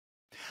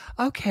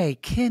Okay,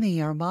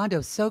 Kenny,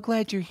 Armando, so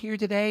glad you're here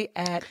today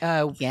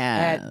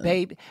Yeah.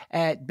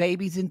 at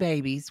Babies and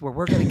Babies, where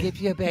we're going to give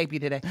you a baby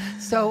today.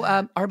 So, Feel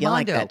like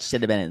Armando, that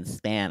should have been in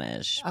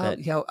Spanish, oh, but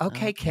yo,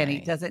 okay, Kenny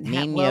okay. doesn't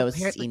have Niños y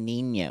apparently.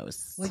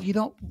 niños. Well, you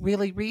don't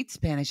really read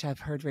Spanish. I've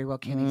heard very well,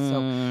 Kenny. So,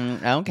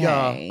 yeah,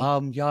 Okay.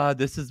 yeah,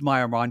 this is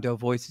my Armando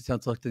voice. It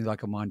sounds like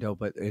Armando,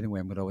 but anyway,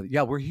 I'm gonna.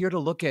 Yeah, we're here to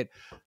look at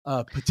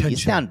You potential.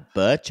 sound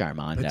butch,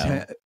 Armando.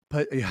 Yeah,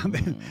 I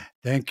mean, Mm,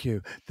 thank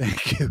you,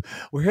 thank you.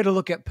 We're here to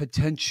look at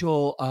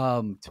potential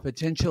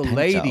Potential.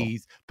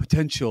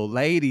 potential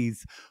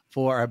ladies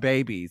for our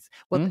babies.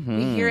 Well,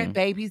 we here at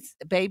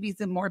Mm-hmm.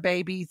 babies and more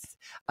babies.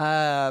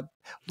 Uh,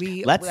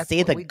 Let's that's see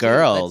what the we do.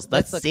 girls.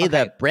 Let's Let's look. see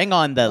Okay, bring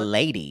on the look.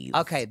 ladies.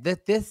 Okay, this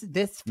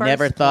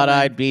Never first thought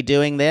woman. I'd be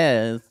doing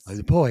this.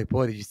 Boy,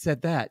 you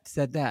said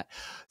that.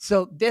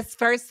 So this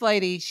first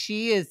lady,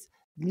 she is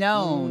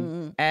known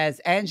Mm, as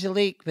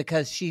Angelique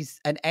because she's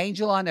an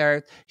angel on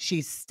earth.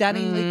 She's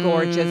stunningly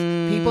gorgeous.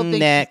 People think she's the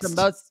next.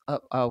 most. Oh,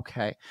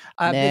 okay.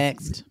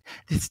 Next.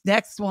 This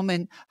next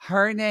woman,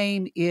 her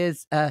name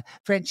is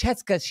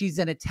Francesca. She's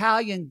an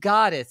Italian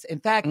goddess. In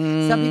fact,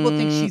 some people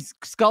think Mm, she's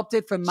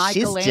sculpted from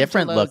Michelangelo's. she's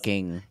different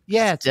looking.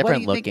 Yes. She's What do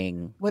different you think?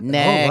 looking. What?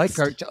 Oh, like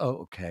her. Next. Oh,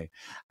 okay.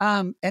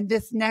 And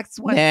this next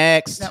one.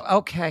 Next. No,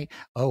 okay.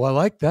 Oh, I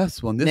like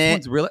this one. This Ne-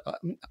 one's really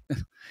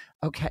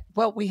okay.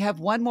 Well, we have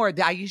one more.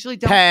 I usually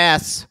don't.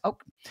 Pass. Oh,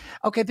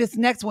 okay. This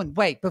next one.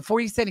 Wait, before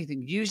you say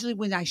anything. Usually,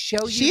 when I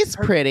show you, She's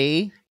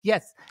pretty.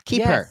 yes, Keep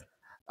yes. her.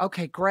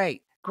 Okay,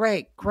 great.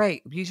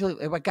 Usually,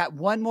 I got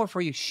one more for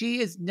you. She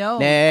is known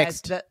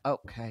Next. as the.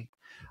 Okay.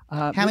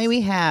 How many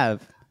we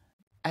have?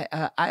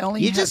 I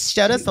only. You have just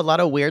showed us two. a lot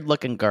of weird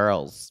looking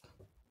girls.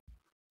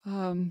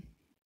 Um,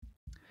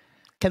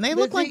 Can they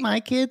look like Lizzie? my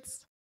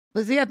kids?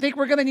 Lizzie, I think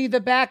we're gonna need the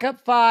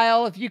backup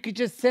file. If you could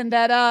just send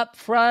that up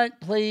front,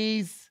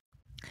 please.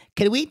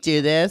 Can we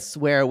do this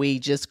where we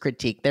just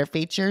critique their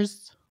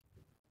features?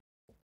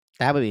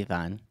 That would be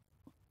fun.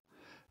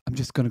 I'm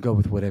just gonna go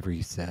with whatever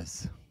he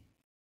says.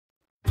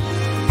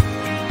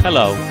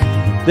 Hello,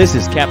 this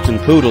is Captain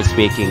Poodle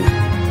speaking.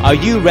 Are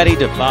you ready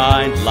to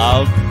find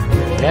love?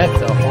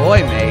 Yes,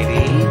 ahoy,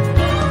 matey.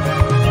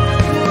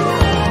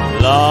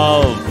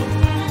 Love.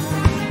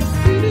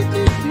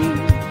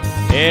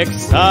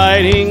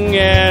 Exciting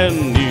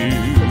and new.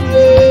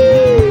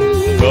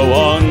 Go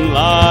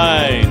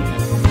online.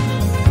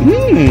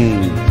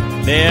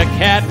 They're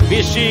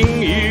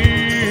catfishing you.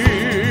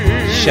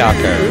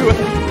 Shocker.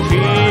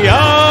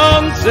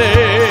 Fiancé.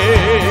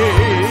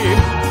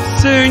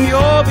 Soon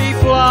you'll be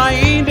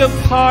flying to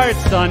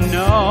parts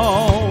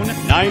unknown.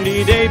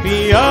 90-day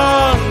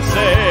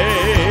Beyonce.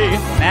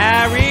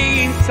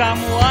 Marrying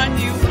someone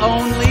you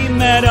only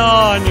met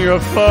on your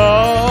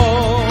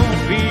phone.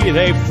 Be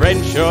they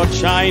French or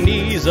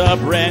Chinese, a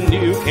brand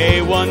new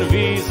K1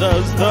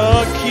 visa's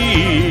the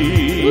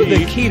key. Ooh,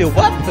 the key to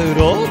what,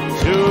 Poodle?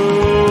 To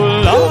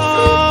love.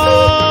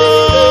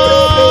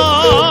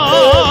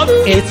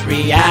 It's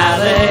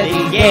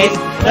reality. Yes,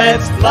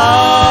 let's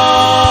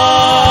love.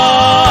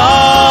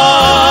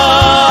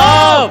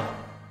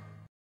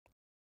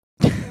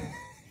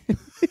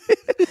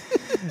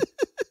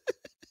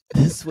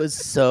 This was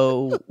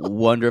so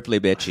wonderfully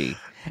bitchy.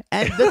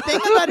 And the thing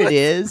about it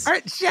is,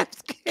 Art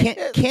Chef's kiss.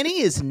 Kenny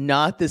is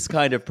not this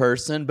kind of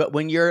person. But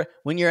when you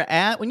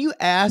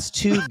ask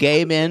two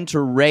gay men to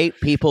rate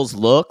people's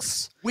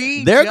looks,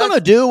 they're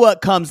gonna do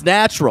what comes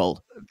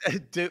natural.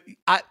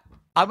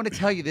 I'm going to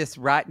tell you this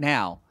right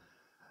now.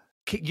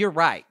 You're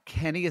right.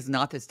 Kenny is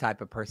not this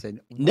type of person.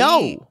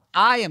 No.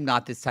 I am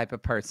not this type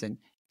of person.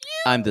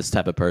 I'm this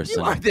type of person.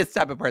 You are this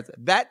type of person.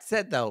 That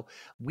said, though,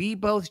 we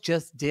both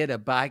just did a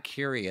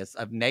bi-curious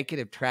of Naked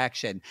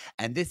Attraction,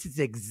 and this is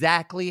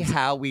exactly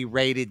how we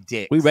rated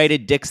dicks. We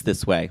rated dicks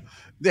this way.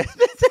 This is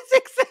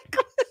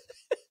exactly.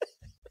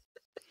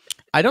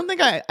 I don't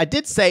think I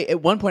did say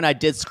at one point I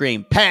did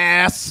scream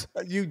pass.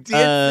 You did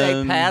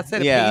say pass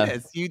at a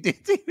penis. You did.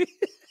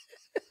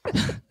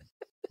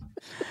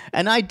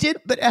 And I did,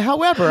 but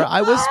however,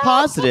 I was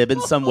positive in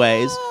some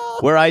ways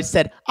where I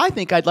said, I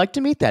think I'd like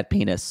to meet that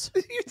penis.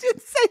 You did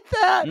say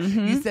that.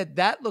 Mhm. You said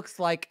that looks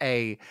like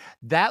a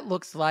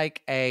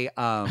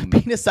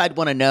Penis I'd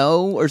want to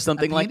know or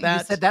something like that.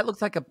 You said that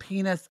looks like a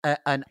penis,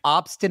 an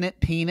obstinate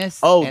penis.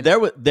 Oh, and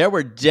there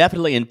were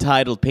definitely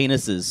entitled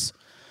penises.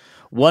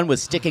 One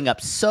was sticking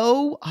up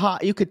so high.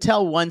 You could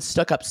tell one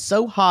stuck up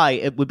so high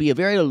it would be a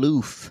very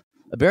aloof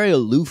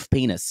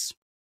penis.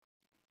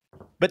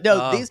 But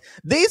no,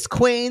 these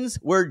queens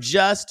were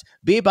just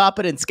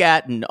bebopping and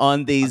scatting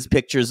on these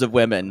pictures of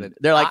women.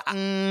 They're like,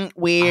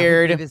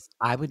 weird.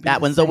 I would be that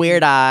the one's same. a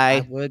weird eye.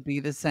 I would be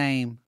the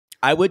same.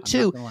 I would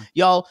too.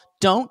 Y'all,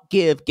 don't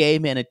give gay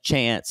men a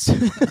chance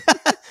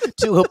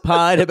to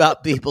opine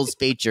about people's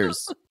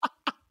features.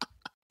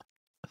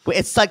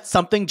 It's like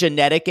something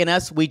genetic in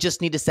us. We just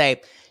need to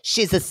say,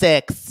 she's a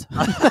 6.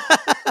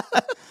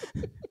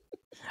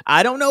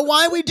 I don't know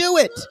why we do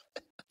it.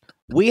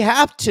 We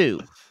have to.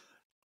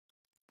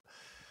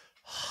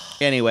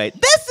 Anyway,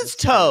 this is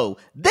Toe.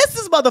 This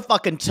is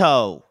motherfucking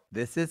Toe.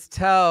 This is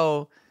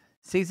Toe.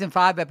 Season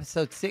 5,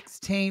 episode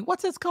 16.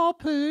 What's this called,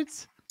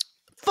 Poods?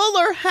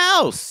 Fuller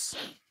House.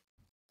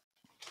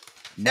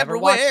 Never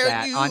watched Everywhere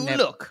that. you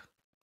look.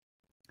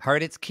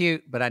 Heard it's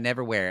cute, but I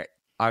never wear it.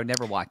 I would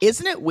never watch it.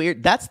 Isn't it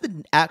weird? That's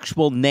the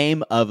actual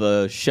name of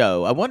a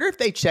show. I wonder if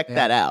they checked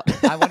that out.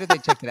 I wonder if they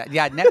checked it out.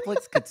 Yeah,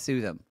 Netflix could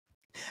sue them.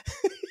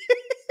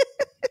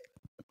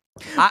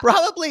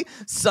 Probably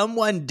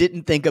someone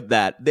didn't think of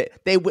that.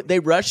 They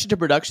rushed into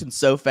production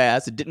so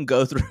fast it didn't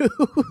go through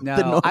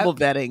the normal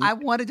vetting. I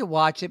wanted to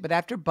watch it, but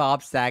after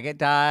Bob Saget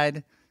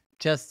died,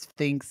 just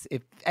thinks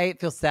it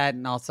feels sad,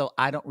 and also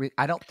I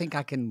don't think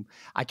I can.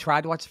 I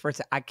tried to watch the first.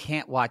 I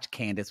can't watch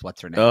Candace. What's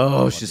her name?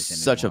 Oh, she's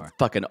such a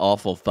fucking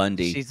awful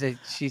fundy. She's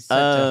such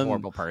a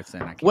horrible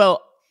person.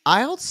 Well,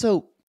 I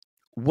also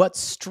what's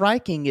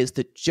striking is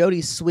that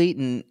Jodie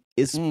Sweetin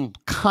is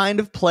kind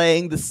of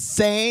playing the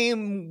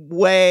same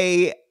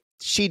way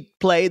she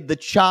played the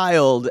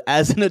child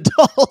as an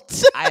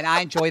adult. And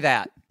I enjoy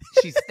that.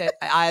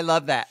 I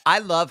love that. I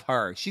love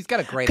her. She's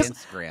got a great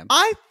Instagram.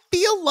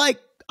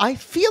 I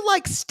feel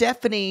like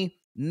Stephanie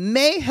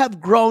may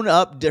have grown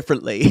up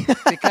differently.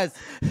 Because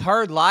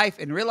her life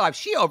in real life,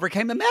 she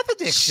overcame a meth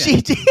addiction.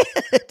 She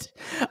did.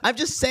 I'm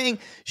just saying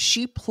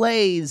she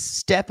plays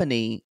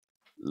Stephanie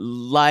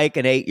like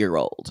an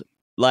 8-year-old.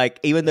 Like,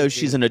 even though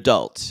she's an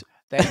adult.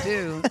 They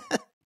do.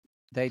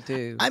 They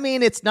do. I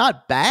mean, it's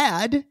not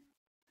bad.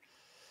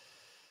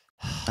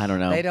 I don't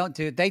know.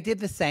 They did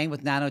the same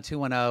with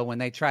 90210 when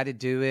they tried to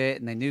do it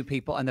and they knew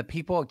people and the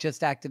people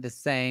just acted the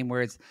same.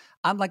 Whereas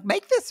I'm like,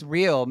 make this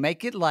real.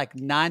 Make it like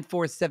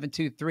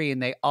 94723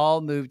 and they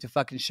all moved to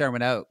fucking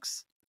Sherman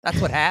Oaks.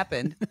 That's what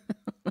happened.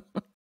 That's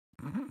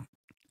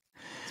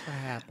what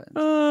happened.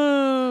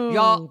 Oh.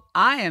 Y'all,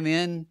 I am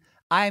in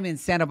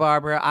Santa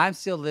Barbara. I'm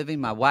still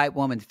living my white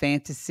woman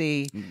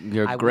fantasy.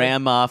 Your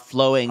grandma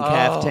flowing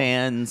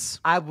caftans.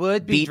 I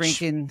would be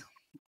drinking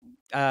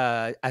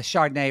a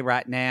Chardonnay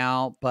right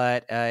now,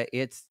 but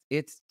it's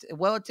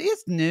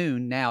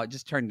noon now. It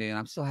just turned noon.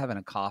 I'm still having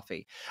a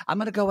coffee. I'm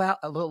gonna go out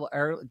a little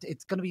early.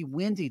 It's gonna be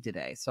windy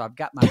today, so I've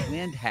got my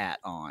wind hat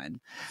on,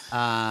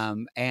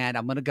 and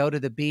I'm gonna go to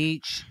the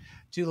beach,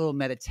 do a little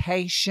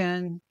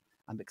meditation.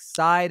 I'm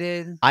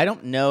excited. I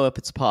don't know if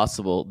it's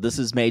possible. This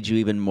has made you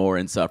even more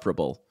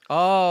insufferable.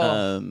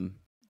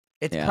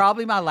 It's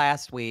probably my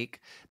last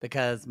week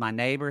because my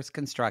neighbor's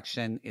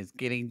construction is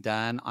getting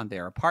done on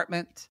their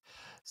apartment.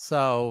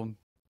 So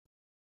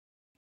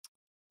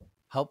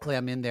hopefully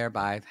I'm in there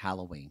by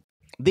Halloween.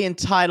 The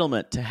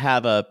entitlement to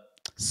have a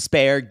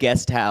spare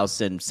guest house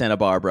in Santa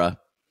Barbara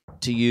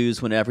to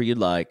use whenever you'd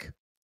like.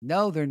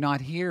 No, they're not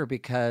here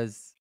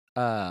because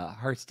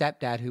her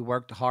stepdad, who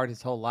worked hard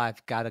his whole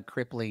life, got a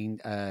crippling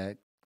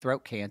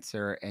throat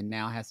cancer and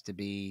now has to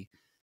be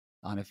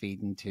on a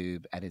feeding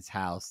tube at his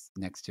house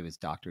next to his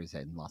doctor's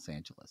in Los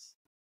Angeles.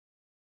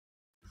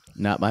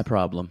 Not my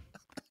problem.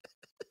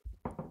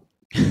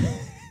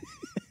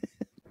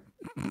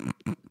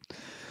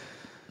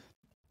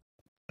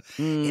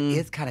 It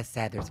is kind of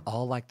sad. There's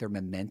all like their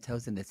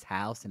mementos in this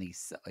house, and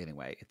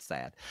anyway, it's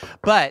sad,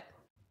 but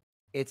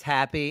it's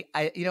happy.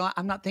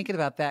 I'm not thinking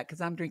about that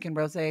because I'm drinking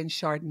rosé and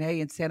Chardonnay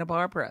in Santa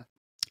Barbara.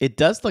 It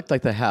does look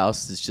like the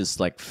house is just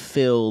like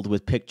filled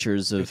with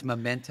pictures of There's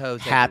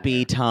mementos,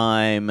 happy everywhere.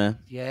 Time.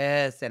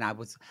 Yes, and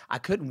I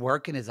couldn't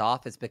work in his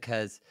office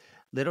because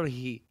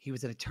literally he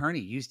was an attorney,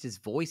 used his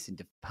voice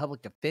and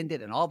public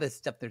defendant and all this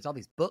stuff. There's all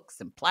these books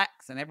and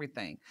plaques and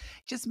everything.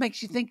 It just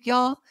makes you think,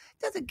 y'all,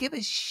 it doesn't give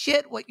a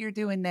shit what you're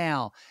doing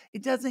now.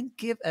 It doesn't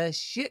give a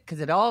shit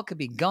because it all could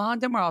be gone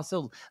tomorrow.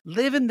 So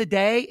live in the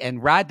day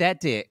and ride that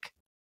dick.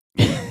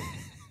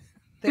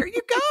 There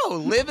you go.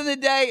 Live in the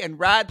day and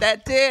ride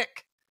that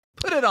dick.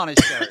 Put it on a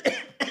shirt.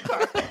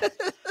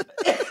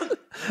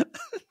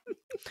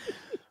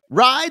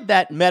 Ride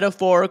that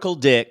metaphorical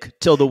dick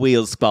till the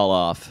wheels fall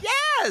off.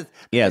 Yes.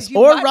 Yes.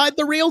 Or ride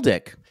the real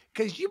dick.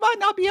 Because you might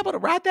not be able to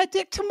ride that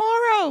dick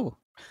tomorrow.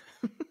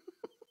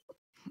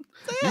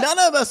 None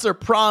of us are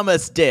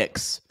promised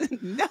dicks.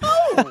 No,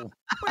 we're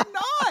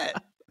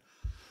not.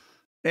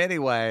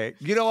 Anyway,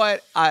 you know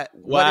what?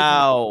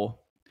 Wow.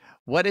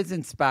 What is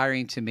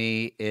inspiring to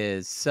me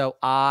is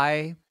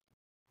I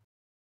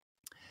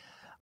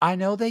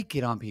know they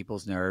get on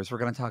people's nerves. We're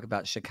going to talk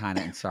about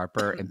Shekinah and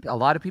Sarper, and a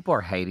lot of people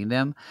are hating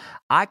them.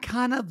 I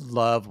kind of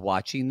love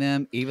watching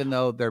them, even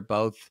though they're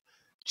both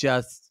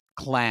just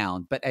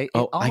clown. But I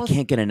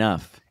can't get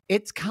enough.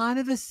 It's kind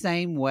of the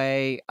same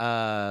way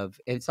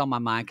it's on my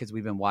mind because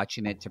we've been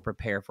watching it to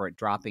prepare for it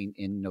dropping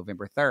in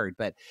November 3rd.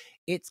 But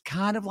it's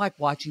kind of like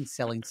watching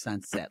Selling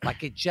Sunset.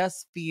 Like it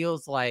just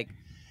feels like,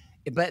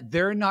 but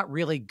they're not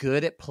really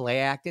good at play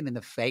acting and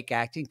the fake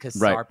acting because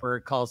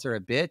Sarper calls her a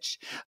bitch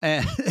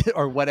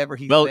or whatever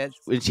he says.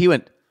 He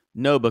went,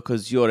 no,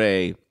 because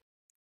you're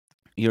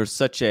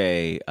such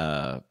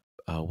a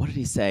what did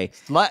he say?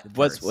 Slut.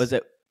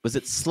 Was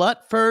it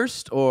slut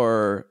first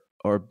or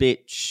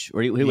bitch?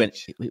 Or he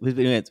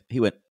went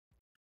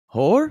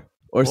whore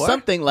or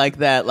something like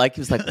that. Like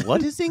he was like,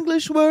 what is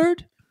English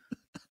word?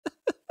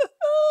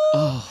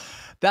 Oh.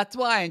 That's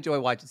why I enjoy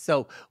watching.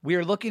 So we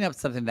were looking up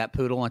something that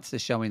Poodle wants to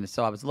show me.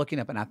 So I was looking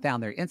up and I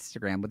found their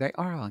Instagram, but they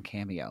are on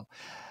Cameo.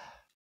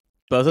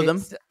 Both of them?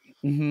 It's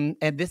and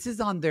this is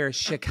on their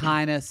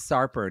Shekinah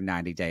Sarper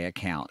 90-day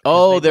account. 'cause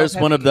Oh, they both there's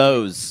have one of a-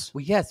 those.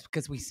 Well, yes,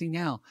 because we see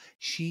now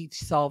she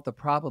solved the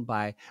problem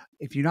by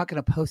if you're not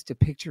going to post a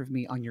picture of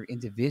me on your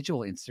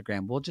individual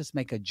Instagram, we'll just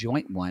make a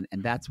joint one,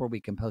 and that's where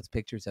we can post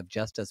pictures of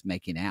just us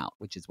making out,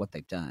 which is what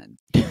they've done,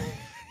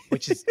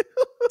 which is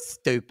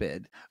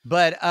stupid.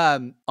 But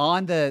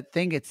on the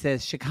thing it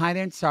says Shekinah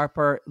and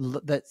Sarper,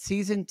 the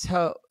season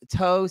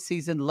toe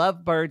season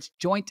Lovebirds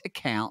joint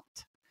account,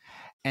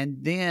 and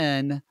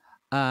then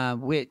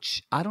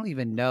which I don't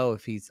even know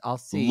if he's. I'll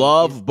see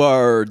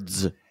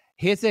Lovebirds.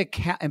 his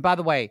account. And by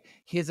the way,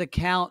 his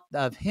account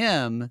of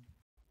him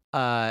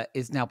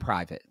is now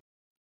private.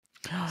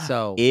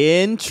 So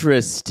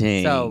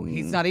Interesting. so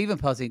he's not even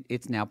posting.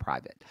 It's now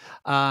private.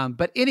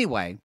 But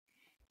anyway,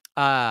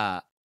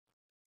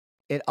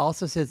 it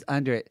also says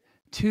under it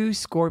 2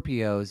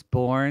 Scorpios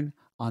born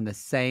on the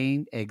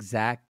same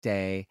exact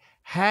day.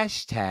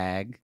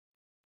 Hashtag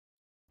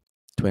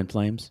Twin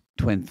flames.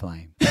 twin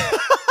flame.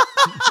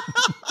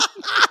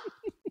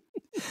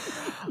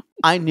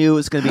 I knew it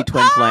was going to be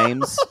twin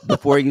flames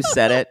before you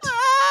said it.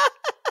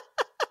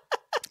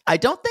 I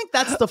don't think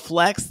that's the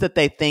flex that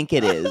they think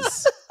it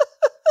is.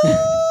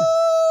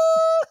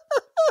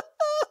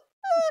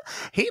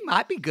 He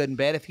might be good in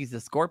bed if he's a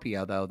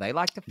Scorpio, though. They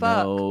like to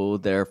fuck. No,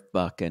 they're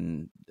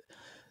fucking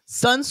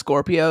Sun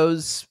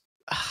Scorpios.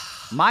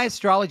 My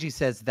astrology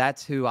says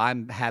that's who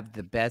have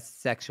the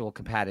best sexual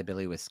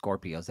compatibility with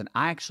Scorpios, and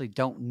I actually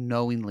don't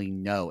knowingly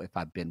know if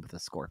I've been with a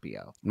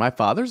Scorpio. My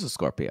father's a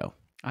Scorpio.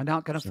 I'm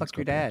not gonna So fuck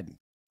your Scorpio. dad,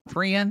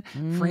 friend.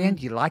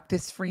 Friend, you like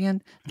this,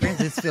 friend? Friend,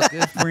 does this feel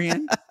good,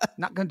 friend?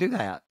 Not gonna do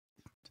that.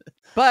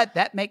 But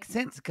that makes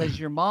sense because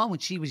your mom, when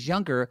she was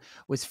younger,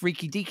 was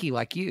freaky deaky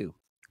like you.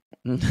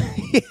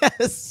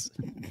 Yes.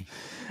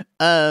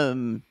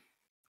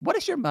 What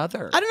is your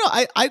mother? I don't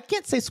know. I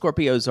can't say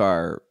Scorpios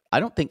are. I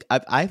don't think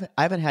I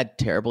haven't had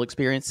terrible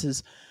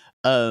experiences.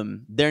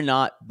 They're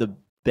not the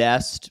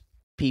best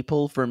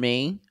people for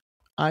me.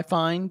 I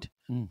find.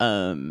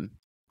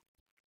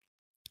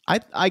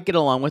 I get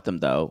along with them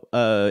though.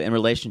 In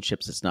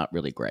relationships, it's not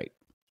really great.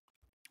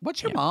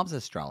 What's your mom's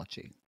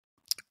astrology?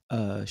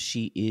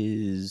 She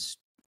is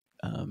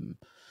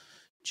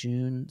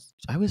June.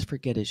 I always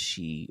forget. Is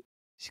she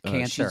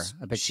Cancer.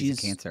 I bet she's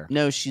a Cancer.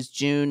 No, she's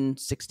June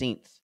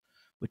 16th,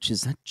 which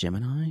is that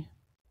Gemini.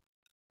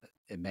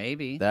 It may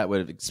be. That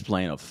would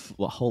explain a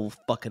whole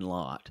fucking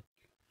lot.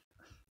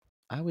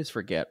 I always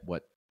forget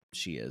what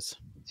she is.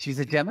 She's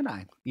a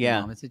Gemini. Yeah.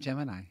 Your mom is a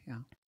Gemini.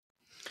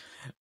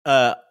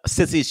 Yeah.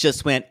 Sissy's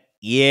just went,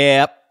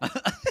 yep.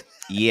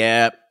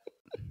 Yep.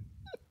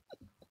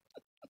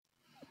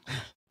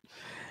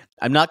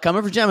 I'm not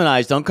coming for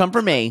Geminis. Don't come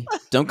for me.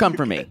 Don't come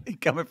for me.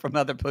 Coming from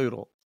other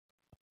poodle.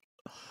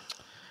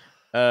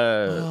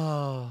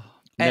 No,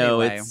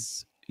 Anyway.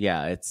 it's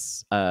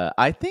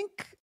I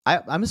think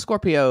I'm a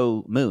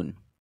Scorpio moon,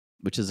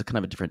 which is a kind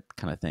of a different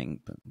kind of thing,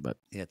 but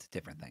Yeah, it's a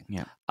different thing.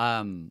 Yeah.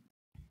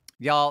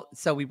 Y'all,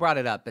 so we brought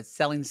it up. It's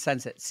Selling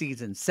Sunset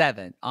season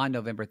 7 on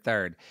November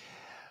 3rd.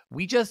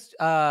 We just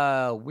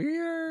I've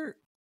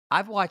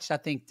watched, I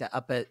think,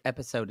 up at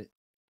episode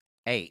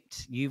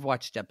 8. You've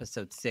watched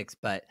episode 6,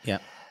 but Yeah.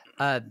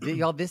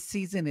 Y'all, this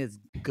season is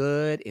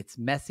good. It's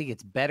messy.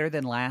 It's better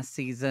than last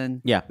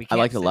season. yeah, We I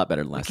liked it can't a lot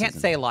better than last We can't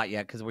season. say a lot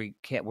yet because we're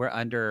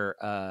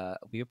under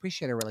we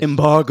appreciate our relationship.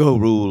 Embargo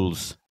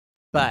rules.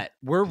 But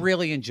we're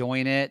really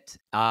enjoying it.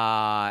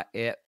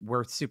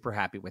 We're super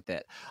happy with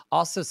it.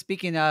 Also,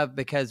 speaking of,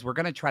 because we're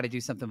going to try to do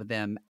something with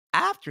them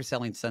after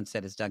Selling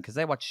Sunset is done, because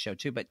they watch the show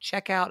too. But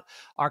check out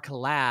our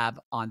collab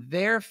on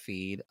their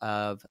feed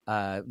of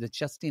the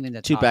Justine and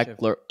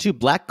Natasha. Two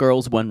black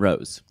girls, one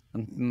rose.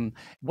 Mhm.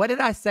 What did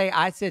I say?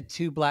 I said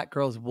 2 black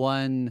girls,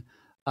 one.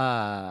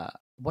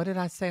 What did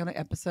I say on an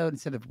episode?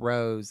 Instead of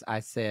rose, I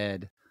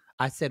said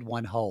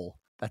 1 hole.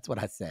 That's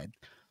what I said.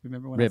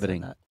 Remember when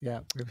Riveting. I said that? Yeah.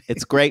 Riveting.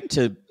 It's great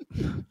to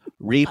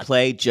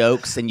replay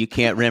jokes and you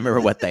can't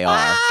remember what they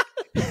are.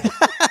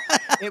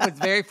 It was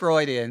very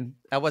Freudian.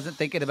 I wasn't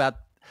thinking about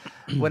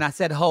when I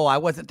said hole. I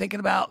wasn't thinking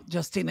about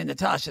Justine and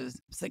Natasha. I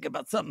was thinking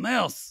about something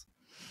else.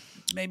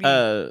 Maybe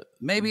I'm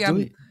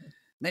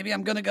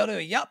going to go to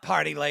a yacht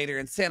party later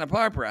in Santa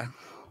Barbara.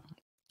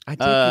 I did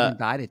get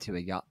invited to a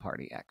yacht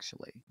party,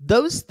 actually.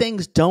 Those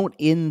things don't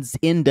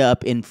end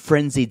up in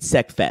frenzied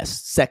sex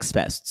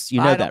fests. You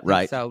know I don't that, think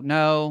right? So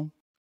no,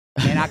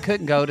 and I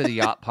couldn't go to the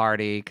yacht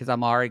party because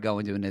I'm already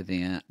going to an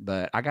event.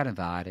 But I got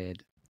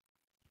invited.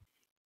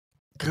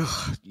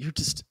 God, you're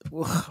just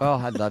Oh,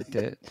 I loved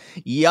it.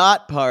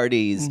 yacht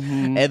parties,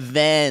 Mhm.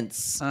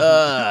 events.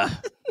 Uh-huh.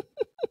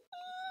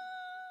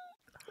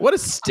 What a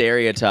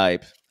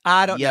stereotype.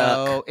 I don't Yuck.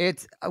 know.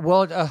 It's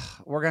we're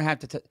gonna have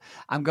to.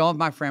 I'm going with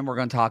my friend. We're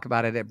gonna talk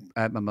about it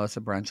at Mimosa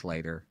Brunch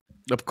later.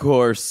 Of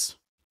course.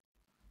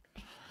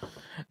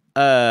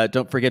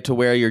 Don't forget to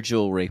wear your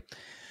jewelry.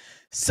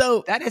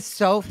 So That is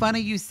so funny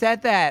you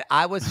said that.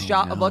 I was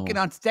I know. looking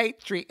on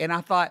State Street and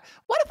I thought,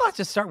 what What if I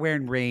just start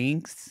wearing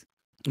rings?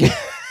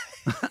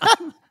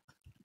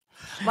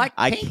 Like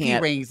I pinky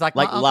can't- rings, like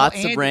Like my Uncle lots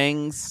Andy. of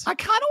rings. I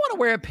kind of want to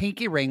wear a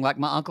pinky ring like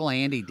my Uncle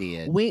Andy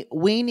did.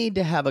 We need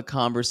to have a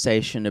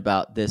conversation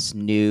about this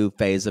new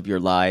phase of your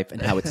life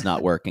and how it's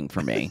not working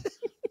for me.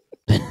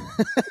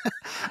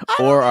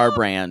 Or our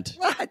brand.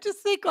 I just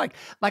think like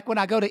when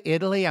I go to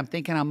Italy, I'm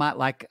thinking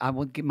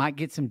might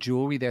get some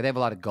jewelry there. They have a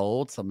lot of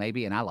gold, so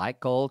maybe, and I like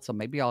gold, so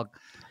maybe I'll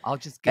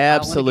just get.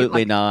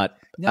 Absolutely not.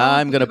 No,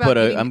 I'm gonna thinking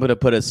about I'm gonna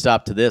put a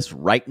stop to this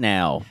right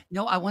now.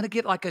 No, I want to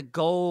get like a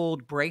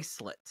gold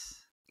bracelet.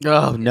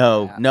 Oh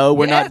no, Yeah. no,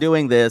 we're Yes, not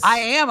doing this. I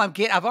am.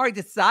 I've already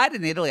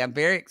decided in Italy. I'm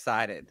very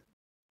excited.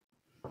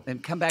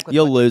 And come back with a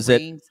You'll bunch of lose it.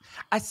 rings.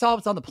 I saw it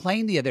was on the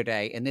plane the other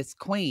day, and this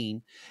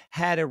queen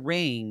had a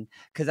ring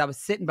because I was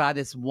sitting by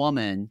this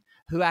woman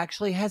who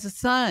actually has a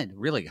son,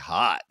 really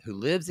hot, who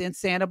lives in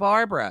Santa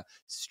Barbara,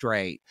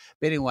 straight.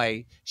 But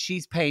anyway,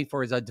 she's paying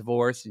for his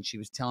divorce, and she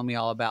was telling me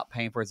all about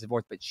paying for his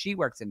divorce. But she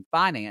works in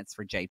finance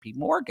for J.P.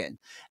 Morgan,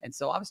 and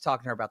so I was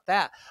talking to her about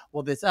that.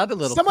 Well, this other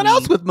little Someone queen,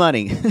 else with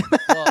money.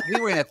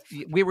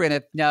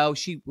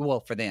 well,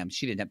 for them,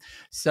 she didn't have,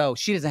 so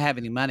she doesn't have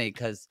any money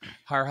because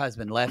her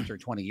husband left her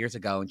 20 years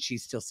ago, and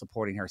she's still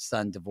supporting her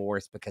son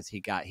divorce because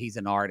he's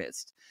an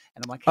artist.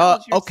 And I'm like, how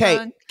old's your okay.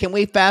 son? Can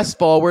we fast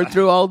forward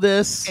through all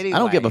this? I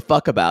don't give a Anyway.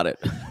 fuck about it.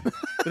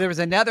 But there was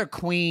another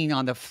queen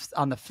on the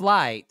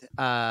flight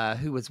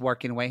who was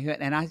working away,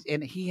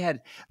 and he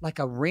had like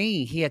a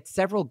ring. He had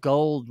several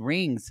gold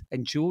rings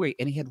and jewelry,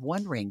 and he had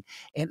one ring,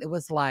 and it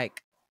was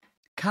like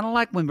kind of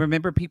like when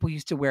remember people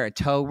used to wear a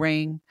toe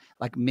ring,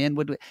 like men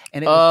would,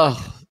 and it was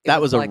like,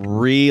 that was a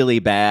really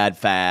bad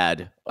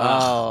fad.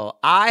 Oh,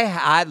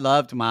 I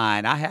loved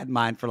mine. I had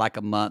mine for like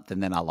a month,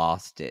 and then I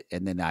lost it,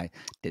 and then I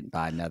didn't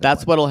buy another.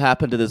 That's one. what'll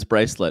happen to this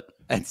bracelet.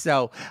 And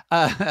so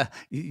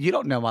you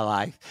don't know my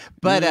life,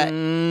 but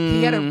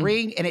he had a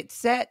ring, and it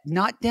sat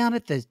not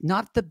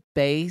the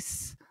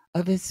base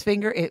of his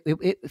finger.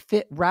 It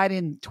fit right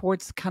in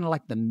towards kind of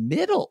like the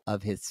middle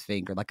of his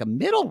finger, like a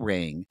middle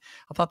ring.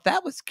 I thought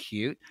that was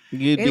cute.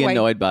 You'd be Anyway,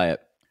 annoyed by it.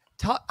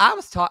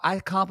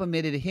 I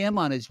complimented him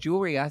on his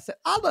jewelry. I said,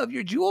 I love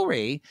your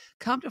jewelry.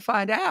 Come to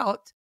find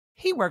out,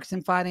 he works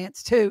in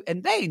finance too.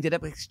 And they ended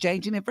up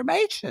exchanging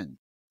information.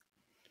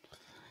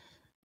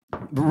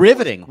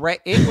 Riveting. Great.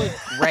 It was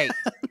great.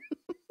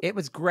 It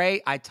was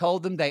great. I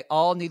told them they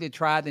all need to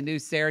try the new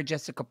Sarah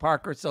Jessica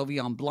Parker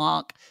Sauvignon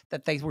Blanc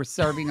that they were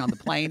serving on the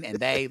plane, and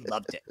they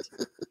loved it.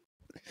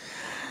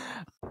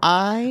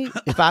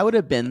 If I would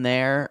have been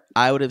there,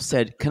 I would have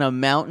said, "Can a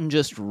mountain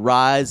just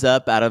rise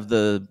up out of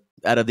the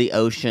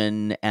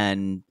ocean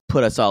and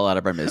put us all out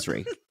of our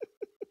misery?"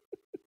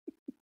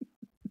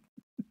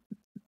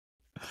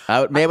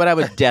 I would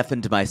have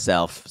deafened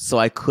myself so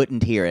I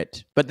couldn't hear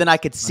it, but then I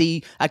could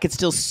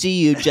still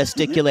see you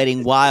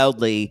gesticulating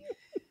wildly,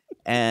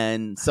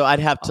 and so I'd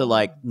have to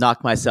like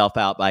knock myself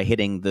out by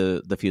hitting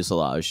the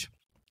fuselage.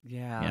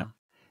 Yeah.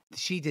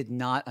 She did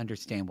not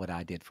understand what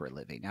I did for a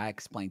living. I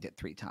explained it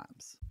 3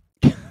 times.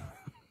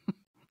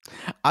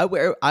 I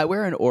wear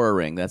an Oura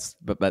ring.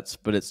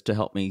 But it's to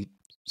help me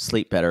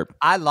sleep better.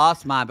 I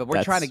lost mine, but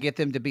we're trying to get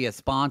them to be a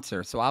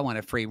sponsor, so I want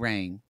a free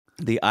ring.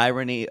 The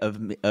irony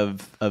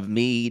of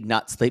me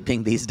not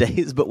sleeping these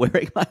days, but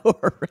wearing my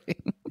Oura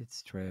ring.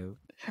 It's true.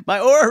 My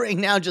Oura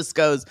ring now just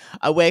goes.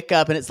 I wake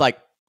up and it's like,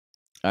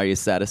 "Are you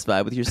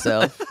satisfied with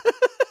yourself?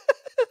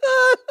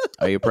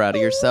 Are you proud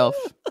of yourself?"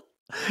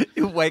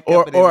 You wake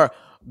up Or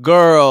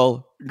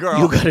girl,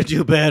 you got to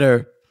do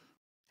better.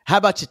 How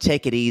about you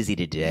take it easy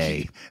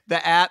today?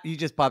 The app, you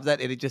just pops that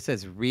and it just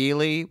says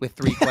 "really" with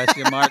 3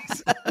 question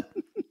marks.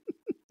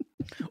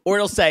 Or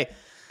it'll say,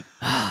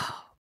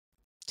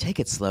 "Take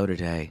it slow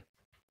today.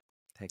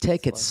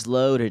 Take it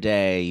slow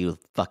today, you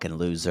fucking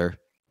loser."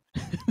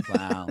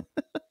 Wow.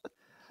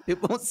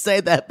 It won't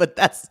say that, but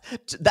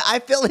I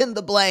fill in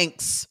the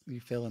blanks. You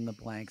fill in the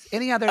blanks.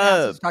 Any other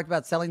announcements? Talked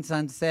about Selling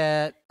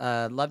Sunset.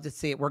 Love to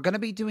see it. We're going to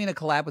be doing a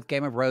collab with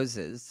Game of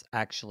Roses,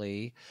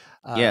 actually.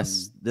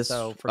 Yes, this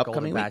for upcoming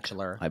Golden week,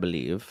 Bachelor, I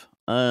believe.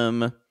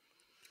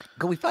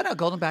 We found out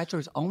Golden Bachelor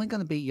is only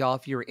going to be, y'all,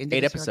 if you're into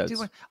 8 this,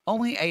 episodes.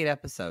 only 8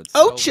 episodes.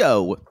 So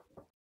Ocho.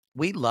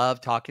 we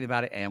love talking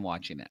about it and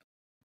watching it.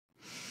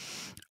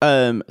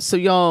 So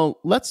y'all,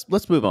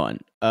 let's move on.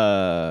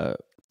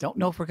 Don't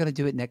know if we're going to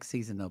do it next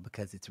season though,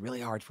 because it's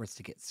really hard for us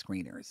to get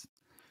screeners.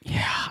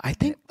 Yeah, I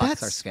think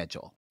That's our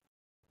schedule,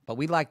 but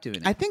we like doing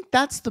it. I think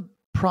that's the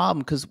problem,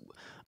 because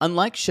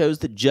unlike shows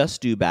that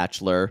just do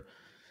Bachelor,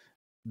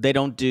 they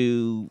don't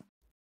do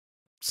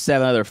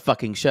 7 other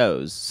fucking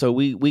shows. So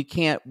we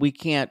can't.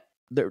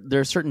 There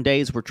are certain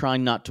days we're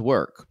trying not to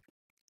work,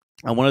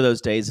 and one of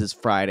those days is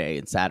Friday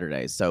and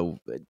Saturday. So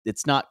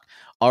it's not,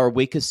 our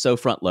week is so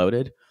front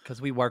loaded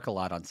because we work a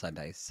lot on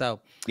Sundays. So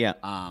yeah.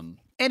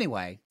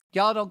 Anyway,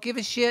 y'all don't give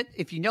a shit.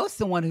 If you know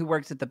someone who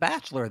works at The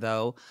Bachelor,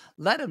 though,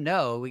 let them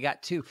know. We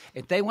got 2.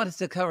 If they want us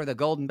to cover the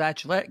Golden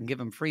Bachelorette and give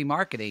them free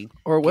marketing,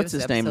 Or give what's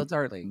us his name? episodes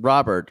early.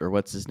 Robert, or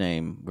what's his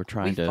name? We're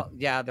trying to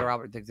the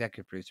Robert, the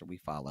executive producer, we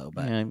follow.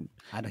 But I know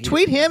he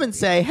tweet doesn't him know and the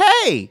say,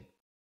 "Hey,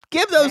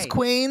 Give those Hey,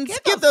 queens,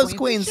 give give those those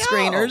queens queens a show.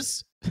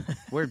 screeners.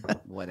 We're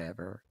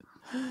whatever.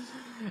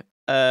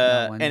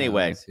 No one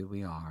Anyway, knows who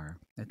we are.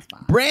 It's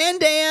fine.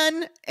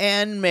 Brandon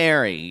and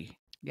Mary.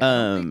 Yeah, I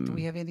don't think, do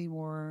we have any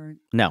more?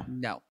 No,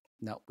 No,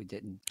 we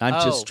didn't. I'm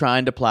just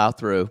trying to plow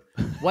through.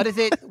 What is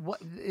it?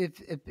 What if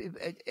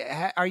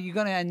are you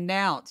going to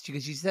announce?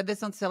 Because you said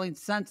this on Selling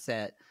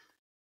Sunset,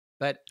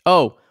 but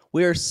Oh,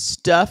 we're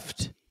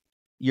stuffed.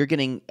 You're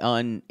getting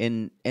on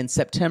in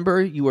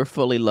September. You were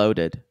fully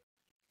loaded.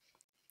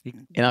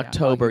 In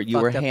October, you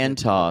were hand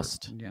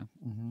tossed. Yeah.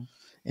 Mm-hmm.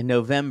 In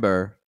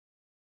November,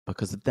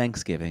 because of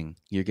Thanksgiving,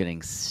 you're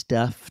getting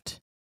stuffed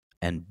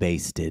and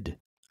basted.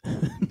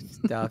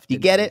 Stuffed. You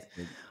and get it?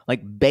 basted.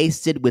 Like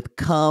basted with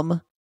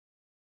cum.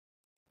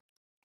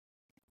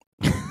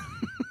 I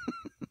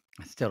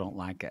still don't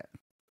like it.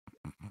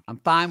 I'm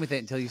fine with it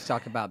until you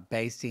talk about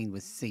basting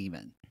with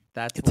semen.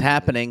 That's It's what it is to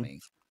happening. me.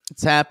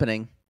 It's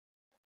happening.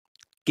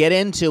 Get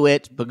into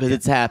it because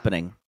it's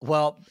happening.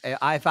 Well,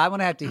 if I want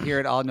to have to hear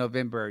it all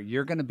November,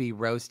 you're going to be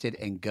roasted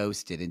and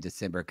ghosted in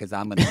December because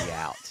I'm going to be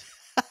out.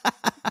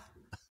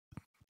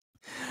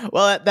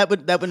 Well, that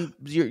would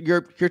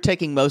you're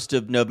taking most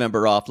of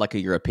November off like a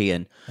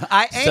European.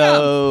 I am.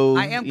 So,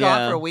 I am yeah.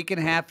 gone for a week and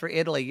a half for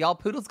Italy. Y'all,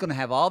 Poodle's going to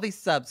have all these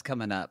subs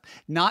coming up.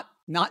 Not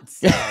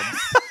subs,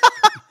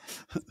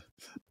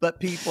 but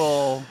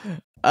people.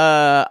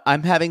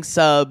 I'm having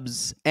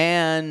subs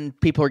and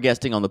people are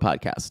guesting on the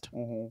podcast.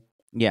 Mm-hmm.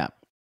 Yeah,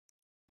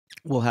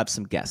 we'll have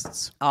some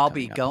guests. I'll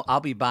be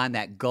buying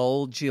that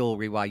gold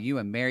jewelry while you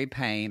and Mary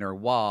Payne or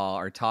Wall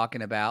are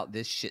talking about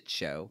this shit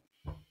show.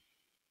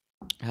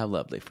 How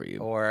lovely for you.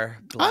 Or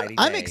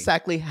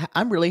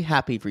I'm really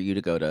happy for you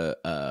to go to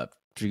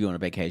go on a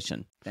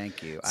vacation.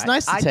 Thank you. It's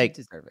nice to take.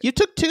 Deserve it. You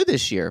took 2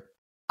 this year.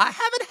 I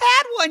haven't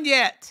had one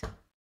yet.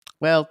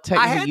 Well,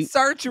 I had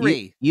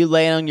surgery. You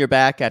laying on your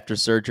back after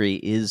surgery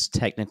is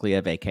technically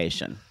a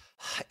vacation.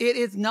 It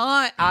is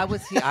not. I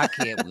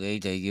can't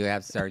wait till you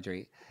have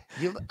surgery.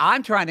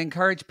 I'm trying to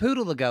encourage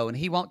Poodle to go, and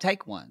he won't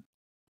take one.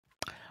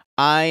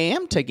 I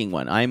am taking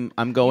one.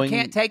 I'm going. You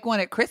can't take one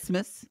at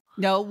Christmas.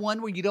 No,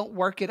 one where you don't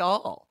work at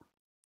all.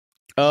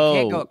 Oh, you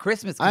can't go at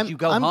Christmas because you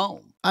go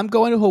home. I'm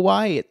going to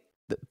Hawaii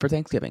for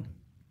Thanksgiving.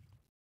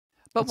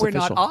 But It's we're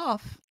official. not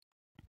off.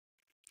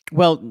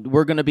 Well,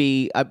 we're going to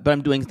be, but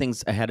I'm doing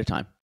things ahead of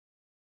time.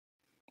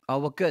 Oh,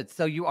 well, good.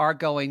 So you are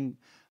going.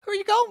 Who are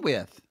you going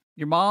with?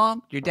 Your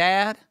mom? Your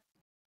dad?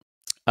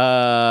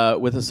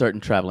 With a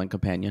certain traveling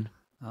companion.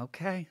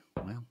 Okay.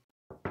 Well,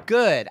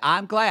 good.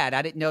 I'm glad.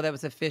 I didn't know that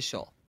was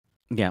official.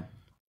 Yeah.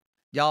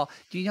 Y'all,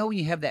 do you know when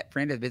you have that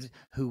friend of the business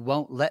who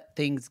won't let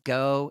things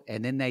go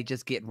and then they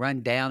just get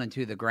run down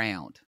into the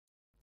ground?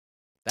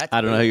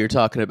 I don't know who you're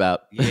talking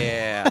about.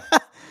 Yeah.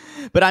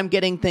 But I'm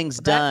getting things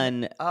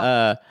done.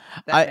 There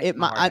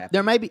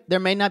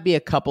may not be a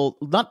couple.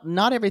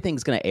 Not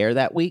everything's going to air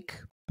that week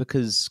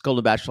because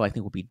Golden Bachelor I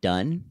think will be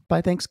done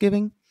by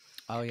Thanksgiving.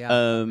 Oh yeah,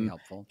 that'd be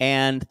helpful.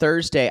 And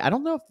Thursday, I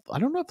don't know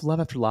if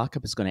Love After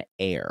Lockup is going to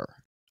air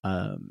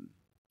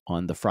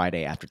on the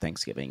Friday after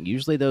Thanksgiving.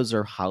 Usually those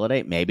are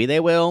holiday. Maybe they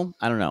will.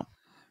 I don't know.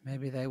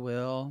 Maybe they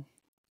will.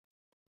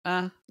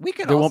 We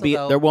could. There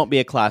won't be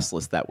a class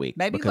list that week.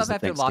 Maybe because Love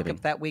of After Lockup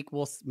that week.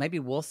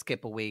 We'll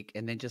skip a week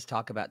and then just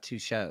talk about 2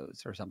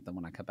 shows or something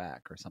when I come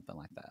back or something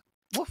like that.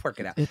 We'll work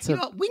it out.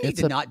 We need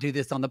to not do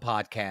this on the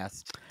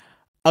podcast.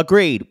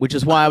 Agreed. Which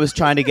is why I was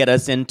trying to get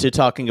us into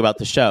talking about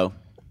the show.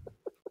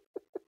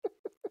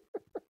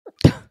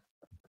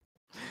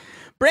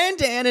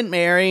 Brandon and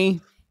Mary.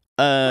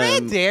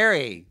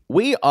 Brandary.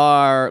 We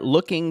are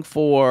looking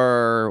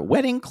for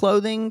wedding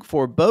clothing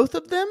for both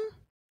of them.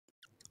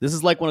 This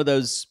is like one of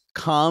those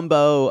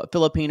combo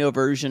Filipino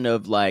version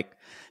of like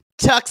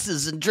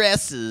tuxes and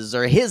dresses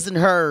or his and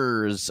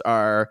hers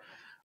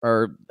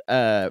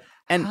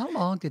and how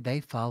long did they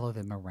follow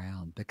them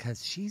around?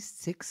 Because she's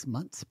 6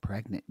 months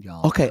pregnant,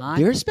 y'all. Okay,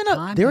 Times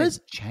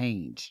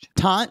changed.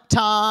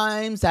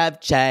 Times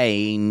have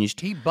changed.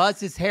 He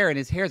buzzed his hair and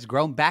his hair's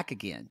grown back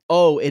again.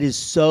 Oh, it is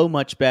so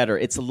much better.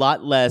 It's a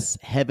lot less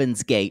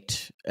Heaven's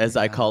Gate, as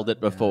I called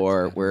it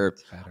before, where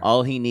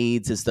all he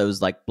needs is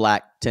those like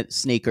black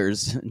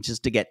sneakers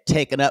just to get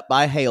taken up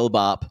by Hail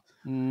Bop.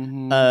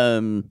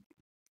 Mm-hmm.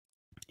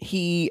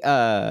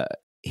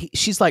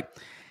 She's like,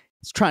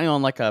 he's trying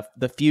on like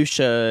the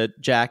fuchsia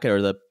jacket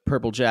or the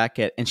purple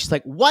jacket, and she's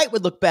like, white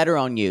would look better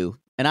on you.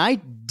 And I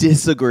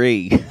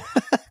disagree.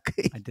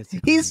 I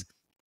disagree.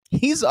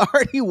 He's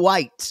already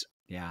white.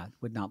 Yeah, it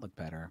would not look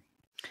better.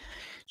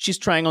 She's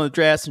trying on the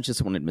dress and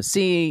just wanted to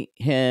see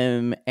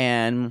him,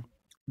 and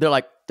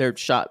they're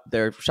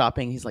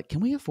shopping. He's like,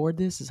 can we afford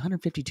this? It's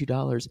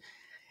 $152.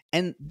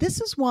 And this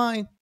is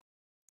why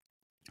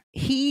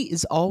he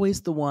is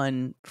always the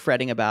one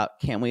fretting about,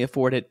 can we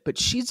afford it? But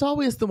she's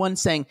always the one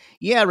saying,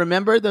 yeah,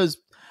 remember those?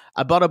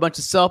 I bought a bunch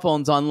of cell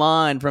phones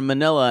online from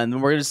Manila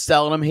and we're just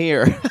selling them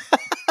here.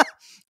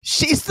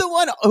 She's the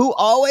one who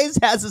always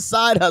has a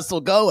side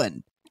hustle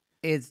going.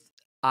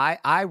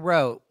 I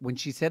wrote, when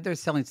she said they're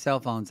selling cell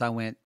phones, I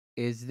went,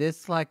 is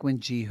this like when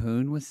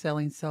Ji-hoon was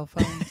selling cell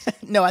phones?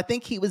 No, I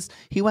think he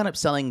wound up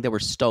selling, they were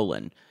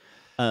stolen.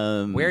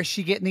 Where's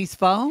she getting these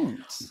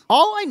phones?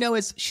 All I know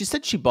is she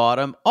said she bought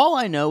them. All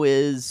I know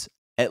is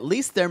at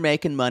least they're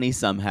making money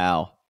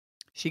somehow.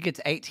 She gets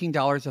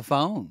 $18 a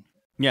phone.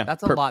 Yeah,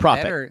 That's a lot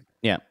profit. better.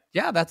 Yeah.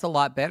 Yeah, that's a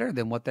lot better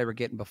than what they were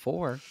getting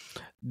before.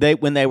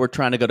 When they were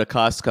trying to go to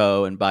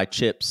Costco and buy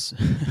chips.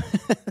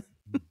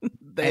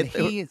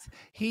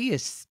 He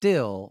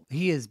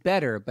is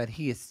better, but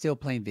he is still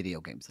playing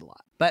video games a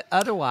lot. But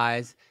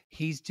otherwise,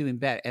 he's doing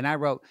better. And I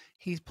wrote,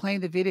 he's playing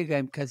the video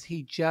game because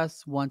he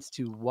just wants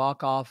to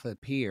walk off a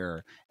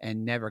pier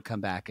and never come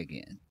back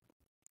again.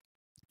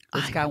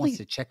 This guy wants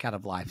to check out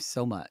of life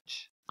so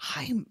much.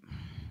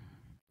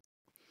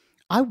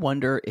 I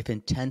wonder if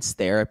intense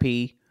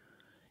therapy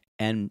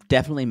and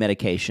definitely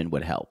medication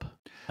would help.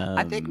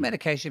 I think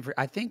medication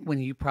I think when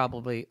you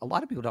probably, a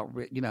lot of people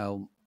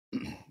don't,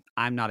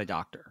 I'm not a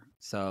doctor,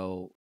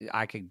 so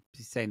I could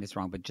be saying this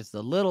wrong, but just a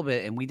little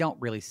bit. And we don't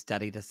really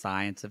study the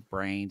science of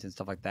brains and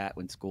stuff like that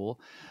in school.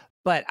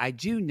 But I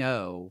do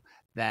know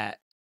that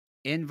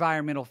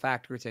environmental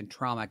factors and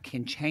trauma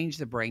can change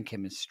the brain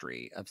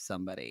chemistry of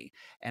somebody.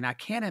 And I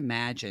can't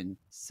imagine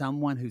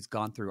someone who's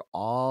gone through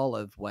all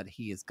of what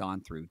he has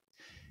gone through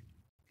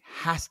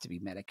has to be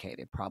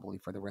medicated probably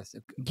for the rest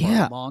of for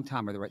a long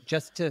time, or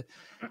just to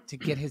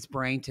get his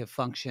brain to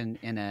function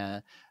in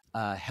a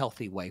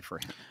healthy way for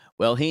him.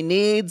 Well, he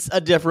needs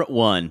a different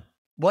one.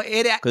 Well,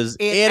 because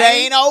it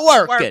ain't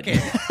a working.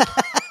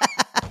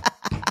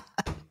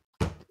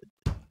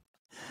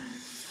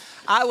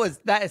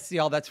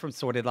 That's from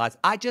Sorted Lies.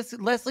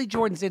 Leslie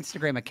Jordan's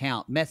Instagram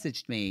account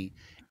messaged me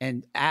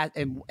and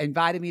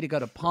invited me to go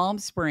to Palm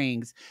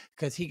Springs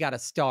because he got a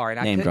star, and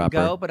I couldn't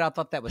go, but I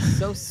thought that was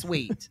so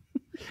sweet.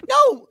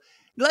 No,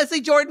 Leslie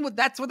Jordan,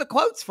 that's where the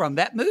quote's from,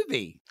 that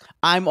movie.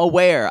 I'm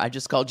aware. I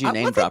just called you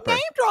name dropper. Name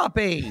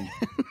dropping.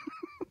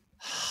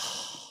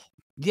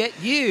 Yet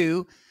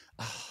you,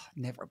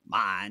 never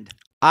mind.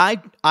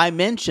 I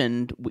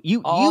mentioned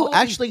you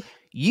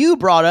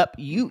brought up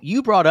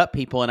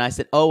people, and I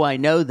said, "Oh, I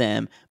know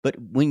them." But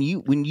when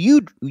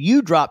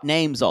you drop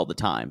names all the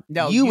time,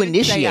 no, you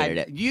initiated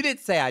it. You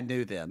didn't say I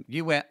knew them.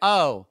 You went,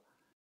 "Oh,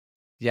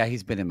 yeah,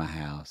 he's been in my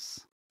house,"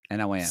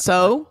 and I went,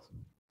 "So, what?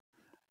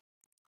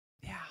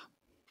 Yeah."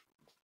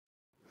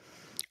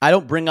 I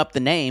don't bring up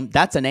the name.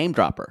 That's a name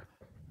dropper.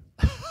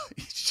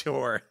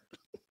 Sure.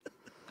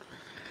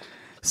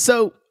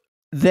 So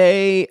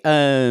he's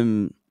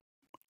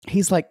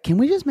like, "Can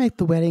we just make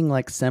the wedding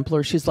like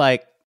simpler?" She's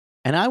like,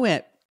 and I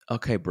went,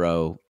 "Okay,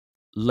 bro,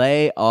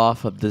 lay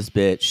off of this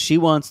bitch. She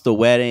wants the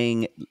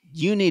wedding.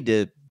 You need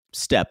to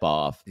step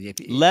off.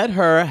 Let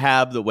her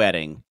have the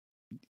wedding.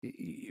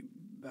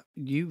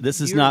 This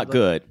is not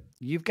good."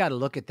 You've got to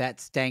look at that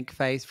stank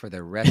face for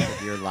the rest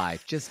of your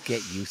life. Just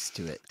get used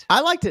to it. I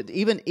liked it.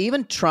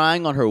 Even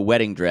trying on her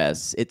wedding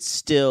dress, it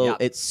still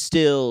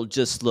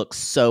just looks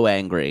so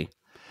angry.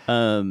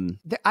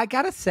 I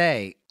gotta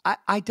say,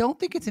 I don't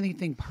think it's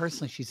anything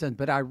personally she's done,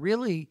 but I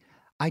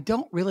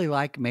don't really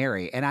like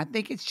Mary, and I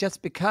think it's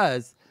just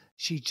because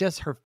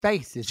her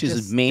face is she's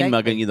just mean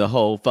mugging you the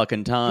whole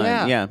fucking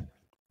time. Yeah.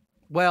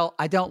 Well,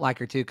 I don't like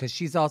her too because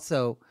she's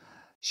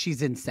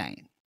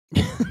insane.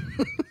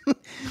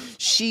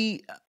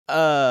 She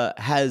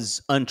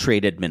has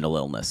untreated mental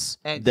illness.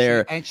 And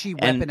she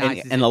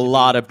weaponizes and a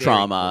lot of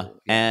trauma.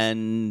 Cool. Yes.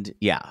 And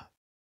yeah.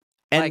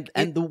 And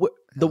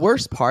the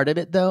worst part of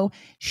it, though,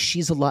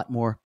 she's a lot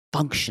more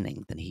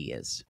functioning than he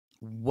is.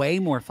 Way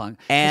more fun.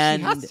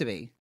 And she has to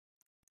be.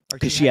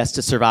 Because she has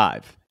to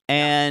survive.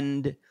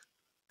 And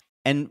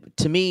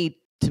to me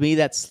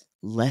that's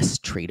less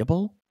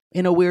treatable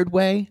in a weird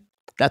way.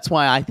 That's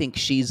why I think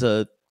she's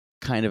a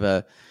kind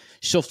of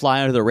she'll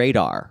fly under the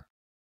radar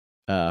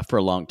for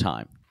a long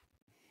time.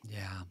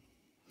 Yeah.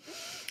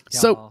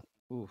 So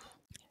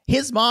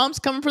his mom's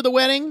coming for the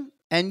wedding,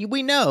 and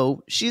we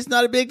know she's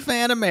not a big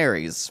fan of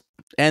Mary's,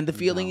 and the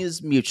feeling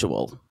is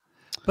mutual.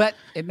 But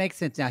it makes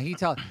sense now.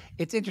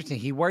 It's interesting.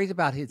 He worries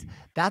about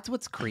that's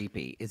what's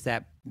creepy, is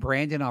that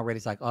Brandon already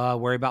is like, "Oh, I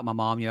worry about my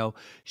mom.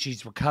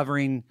 She's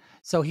recovering."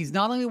 So he's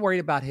not only worried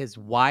about his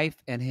wife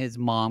and his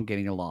mom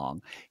getting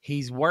along,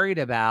 he's worried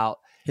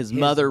about his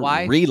mother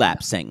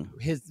relapsing.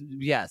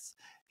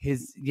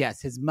 His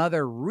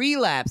mother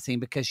relapsing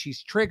because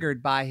she's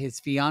triggered by his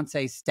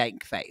fiance's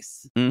stank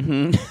face.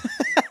 Mm-hmm.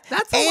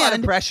 That's a lot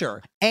of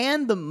pressure.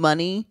 And the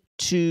money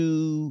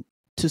to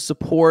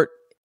support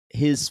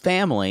his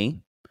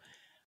family,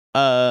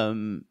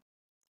 and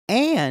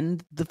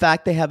the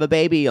fact they have a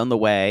baby on the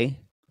way.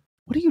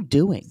 What are you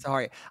doing?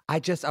 Sorry, I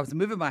was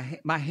moving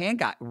my hand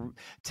got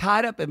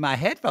tied up in my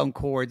headphone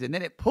cords, and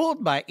then it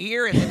pulled my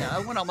ear, and then the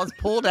other one almost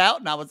pulled out,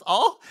 and I was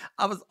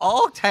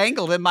all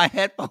tangled in my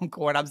headphone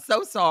cord. I'm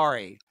so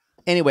sorry.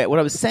 Anyway, what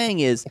I was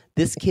saying is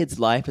this kid's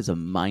life is a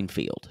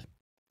minefield.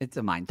 It's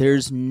a minefield.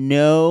 There's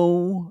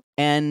no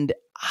and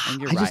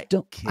you're I right. just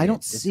don't. Kid, I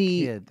don't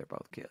see. They're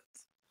both kids.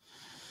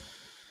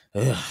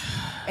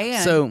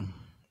 And so,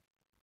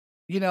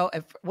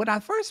 when I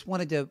first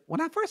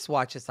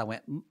watched this, I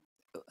went,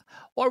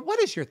 or what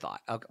is your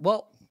thought? Okay,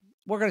 well,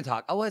 we're going to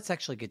talk. Oh, let's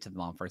actually get to the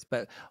mom first.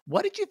 But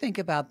what did you think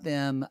about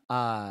them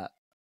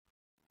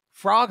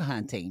frog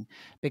hunting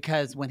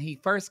because when he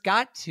first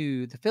got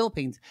to the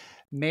Philippines,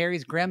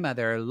 Mary's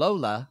grandmother,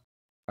 Lola,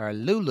 or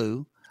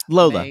Lulu,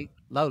 Lola.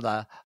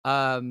 Lola,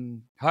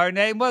 her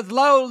name was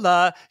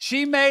Lola.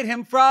 She made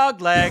him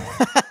frog legs.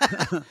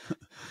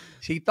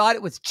 She thought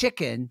it was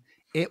chicken.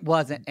 It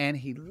wasn't, and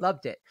he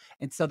loved it.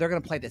 And so they're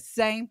going to play the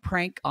same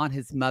prank on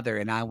his mother.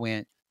 And I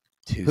went,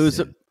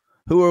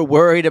 who are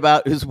worried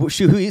about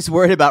who's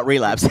worried about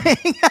relapsing?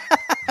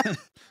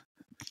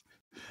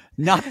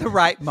 Not the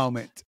right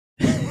moment.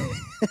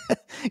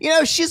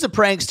 She's a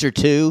prankster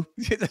too.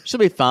 She'll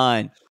be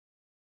fine.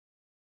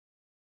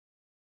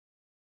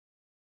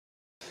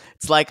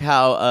 It's like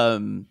how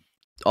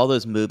all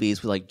those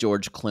movies with like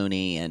George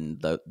Clooney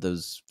and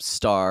those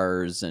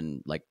stars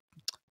and like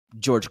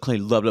George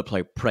Clooney love to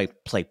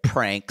play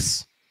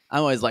pranks.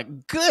 I'm always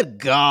like, good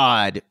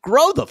God,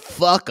 grow the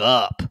fuck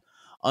up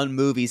on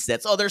movie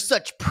sets. Oh, they're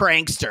such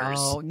pranksters.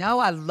 Oh, no,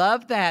 I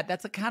love that.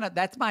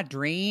 That's my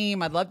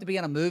dream. I'd love to be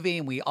in a movie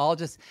and we all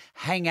just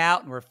hang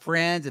out and we're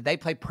friends and they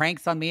play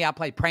pranks on me. I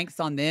play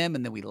pranks on them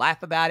and then we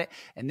laugh about it.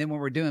 And then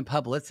when we're doing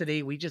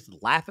publicity, we just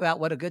laugh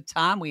about what a good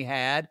time we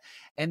had.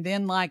 And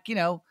then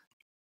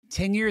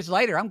 10 years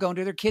later, I'm going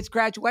to their kid's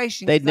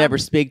graduation. They'd never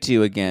speak to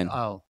you again.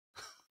 Oh.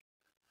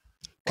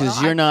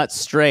 Because you're not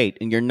straight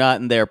and you're not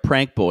in their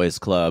prank boys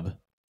club.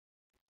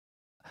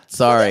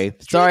 Sorry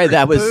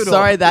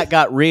that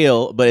got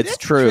real, but it's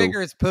true.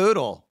 Triggers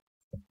poodle.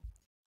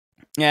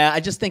 Yeah, I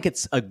just think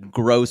it's a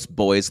gross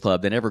boys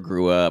club. They never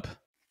grew up.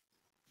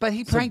 But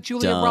he pranked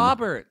Julia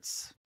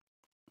Roberts.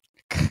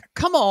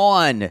 Come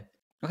on.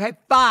 Okay,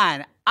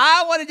 fine.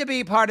 I wanted to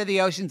be part of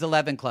the Ocean's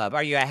 11 Club.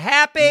 Are you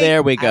happy?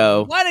 There we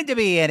go. I wanted to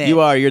be in it. You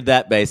are. You're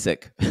that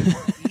basic.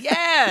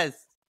 Yes.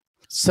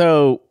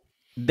 So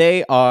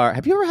they are.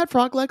 Have you ever had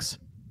frog legs?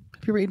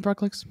 Have you ever eaten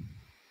frog legs?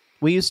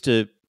 We used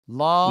to.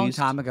 Long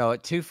time ago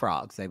at Two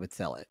Frogs, they would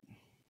sell it.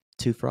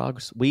 Two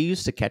Frogs? We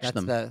used to catch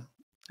them.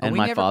 And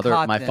my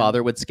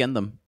father would skin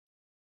them.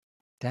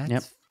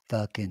 That's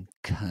fucking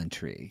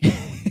country.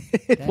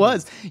 It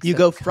was. You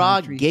go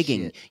frog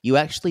gigging. Shit. You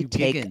actually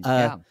take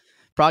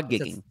frog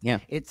gigging. Yeah.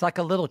 It's like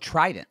a little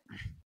trident.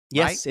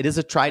 Yes, right? it is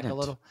a trident.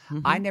 Like a little,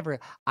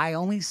 I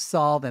only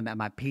saw them at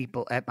my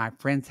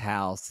friend's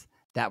house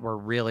that were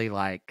really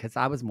because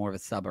I was more of a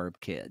suburb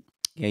kid.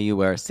 Yeah, you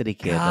were a city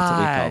kid. That's what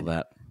we call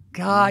that.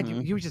 God,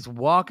 you were just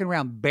walking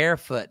around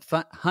barefoot,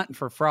 hunting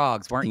for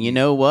frogs, weren't you? You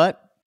know what?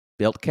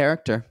 Built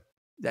character.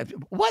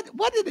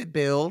 What did it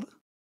build?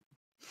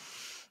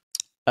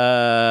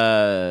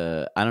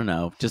 I don't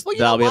know. Just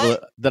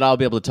that I'll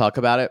be able to talk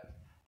about it.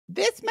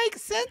 This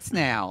makes sense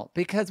now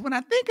because when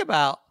I think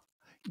about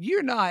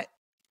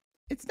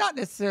it's not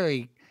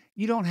necessarily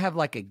you don't have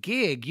like a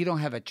gig, you don't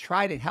have a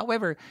trident.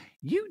 However,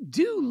 you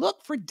do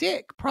look for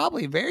dick,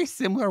 probably very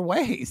similar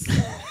ways.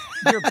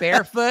 You're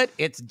barefoot.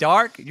 It's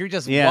dark. You're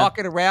just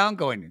walking around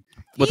going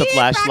with a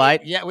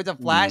flashlight. Yeah, with a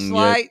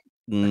flashlight.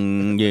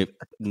 Yep.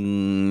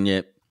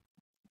 Yep.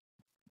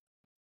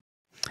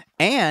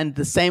 And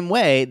the same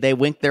way they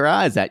wink their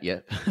eyes at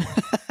you.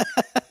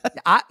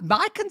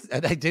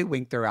 They do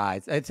wink their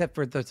eyes, except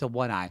for the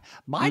one eye.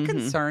 My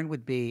concern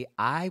would be,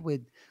 of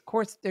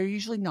course, they're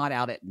usually not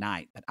out at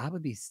night, but I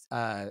would be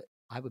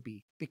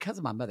because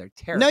of my mother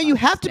terrified. No, you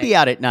have to be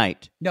out at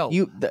night. No,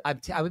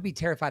 I would be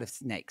terrified of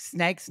snakes.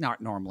 Snakes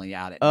not normally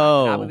out at night.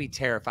 Oh, I would be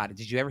terrified.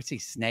 Did you ever see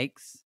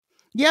snakes?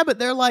 Yeah, but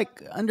they're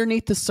like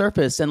underneath the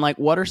surface, and like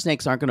water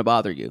snakes aren't going to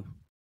bother you.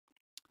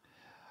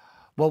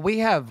 Well, we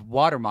have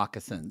water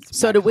moccasins.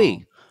 So do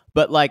we.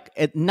 But like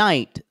at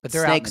night, but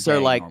they're snakes out in the are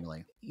day like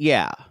normally.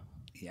 Yeah.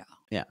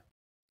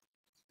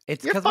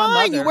 It's You're because fine.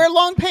 my mother. You wear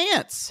long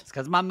pants. It's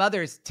because my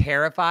mother's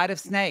terrified of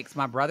snakes.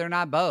 My brother and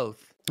I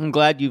both. I'm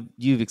glad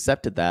you've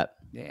accepted that.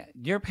 Yeah.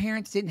 Your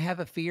parents didn't have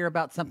a fear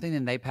about something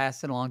and they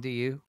passed it along to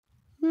you?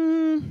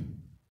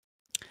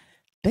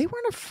 They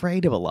weren't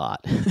afraid of a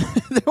lot.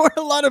 There were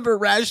a lot of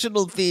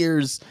irrational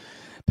fears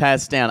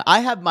passed down.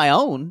 I have my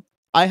own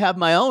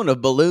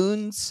of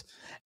balloons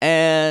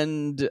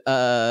and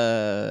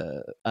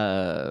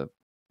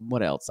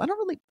what else? I'm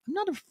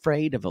not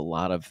afraid of a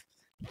lot of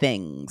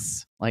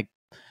things. Like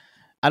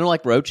I don't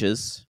like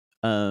roaches,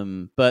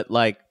 but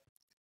like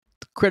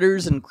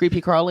critters and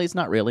creepy crawlies,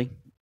 not really.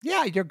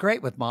 Yeah, you're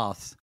great with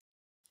moths.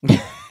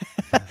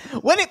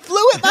 When it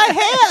flew at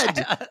my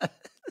head.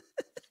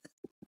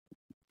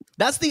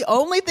 That's the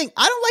only thing.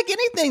 I don't like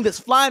anything that's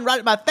flying right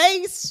at my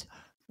face.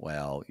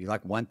 Well, you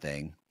like one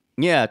thing.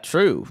 Yeah,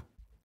 true.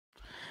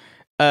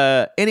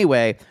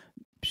 Anyway,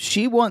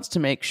 she wants to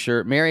make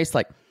sure. Mary's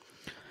like,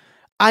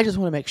 I just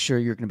want to make sure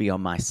you're going to be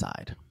on my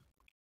side.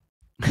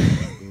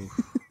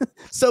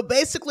 So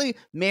basically,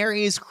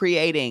 Mary is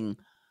creating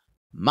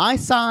my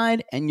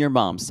side and your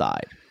mom's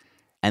side.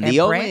 And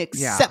the only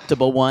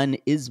acceptable one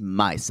is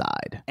my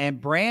side. And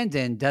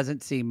Brandon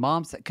doesn't see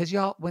mom's side. Because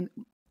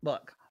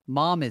look,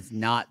 mom is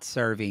not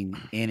serving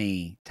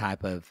any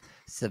type of,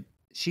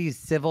 she's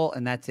civil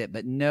and that's it,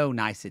 but no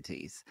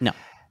niceties. No.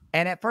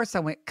 And at first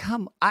I went,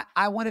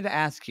 I wanted to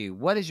ask you,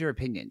 what is your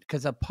opinion?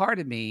 Because a part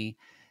of me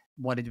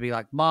wanted to be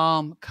like,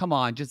 Mom, come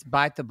on, just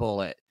bite the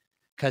bullet.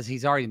 because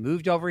he's already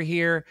moved over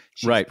here.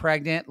 She's Right.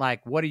 pregnant.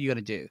 Like, what are you going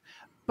to do?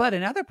 But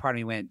another part of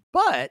me went,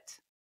 but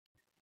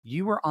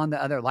you were on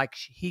the other, like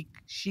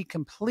she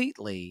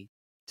completely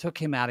took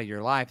him out of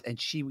your life. And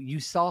you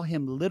saw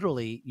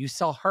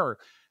her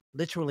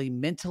literally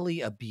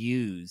mentally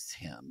abuse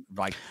him,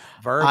 like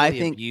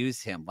verbally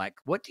abuse him. Like,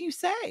 what do you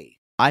say?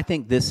 I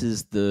think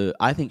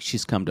I think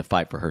she's come to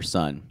fight for her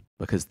son,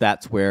 because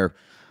that's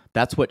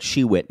what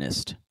she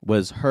witnessed,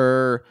 was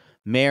her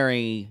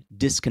Mary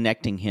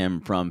disconnecting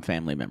him from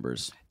family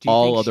members, Do you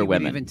all think other she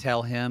women. would even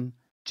tell him,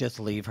 just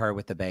leave her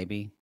with the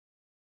baby?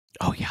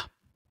 Oh yeah.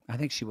 I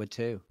think she would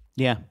too.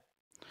 Yeah.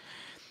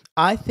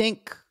 I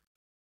think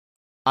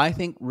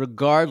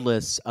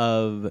regardless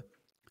of,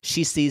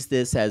 she sees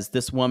this as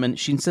this woman,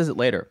 she says it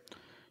later.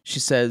 She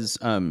says,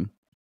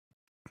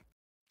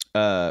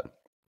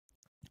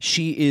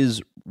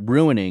 she's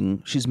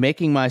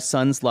making my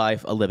son's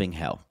life a living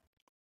hell.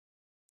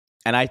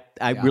 And I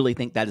really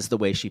think that is the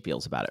way she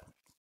feels about it.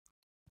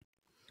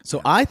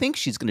 So I think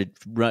she's going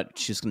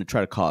to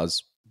try to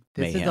cause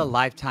This mayhem. is a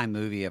Lifetime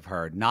movie of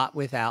her, not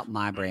without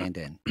my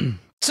Brandon.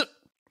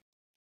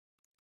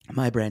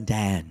 My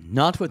Brandon.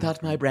 Not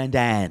without my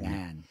Brandon.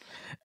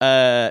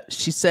 Man.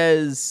 She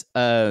says,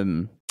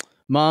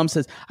 Mom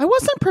says, I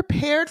wasn't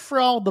prepared for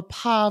all the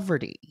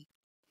poverty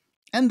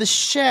and the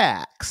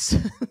shacks.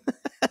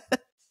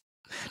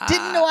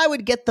 Didn't know I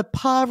would get the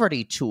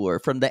poverty tour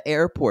from the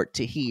airport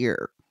to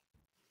here.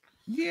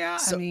 Yeah,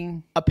 So, I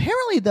mean,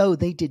 apparently, though,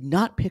 they did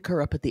not pick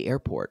her up at the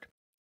airport.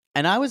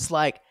 And I was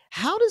like,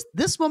 how does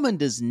this woman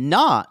does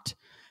not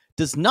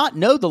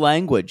know the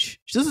language?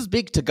 This is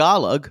big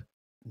Tagalog.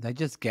 they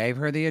just gave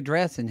her the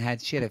address and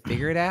she had to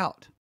figure it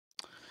out.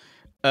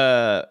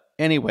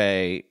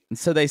 Anyway,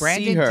 so they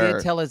Brandon see her.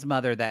 did tell his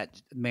mother that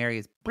Mary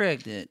is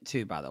pregnant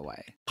too, by the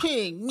way.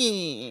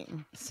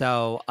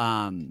 So,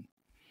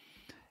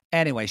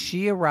 anyway,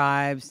 she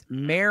arrives.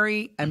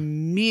 Mary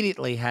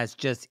immediately has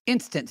just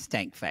instant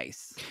stank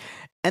face.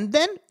 And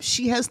then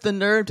she has the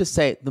nerve to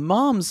say, the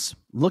mom's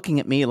looking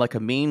at me like a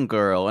mean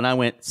girl. And I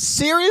went,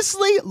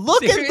 seriously?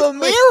 Look at the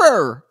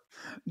mirror.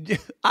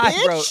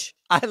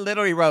 I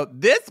literally wrote,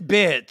 this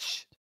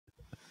bitch.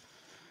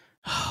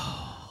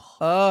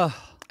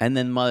 And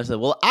then mother said,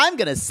 well, I'm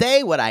going to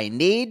say what I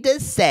need to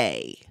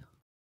say.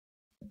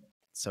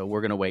 So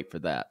we're going to wait for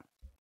that.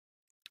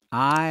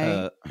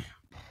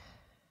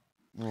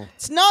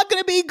 It's not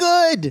going to be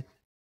good.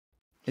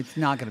 It's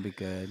not going to be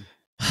good.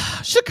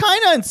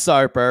 Shekinah and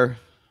Sarper.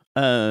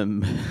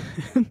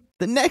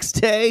 The next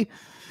day,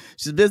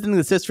 she's visiting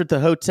the sister at the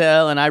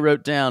hotel, and I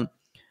wrote down,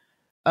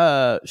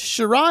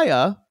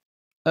 Shariah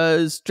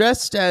is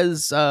dressed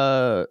as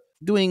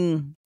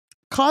doing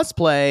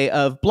cosplay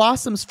of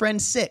Blossom's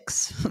friend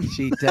Six.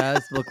 She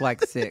does look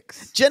like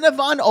Six. Jenna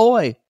Von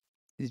Oy.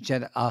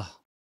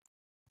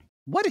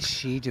 What is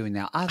she doing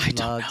now? I don't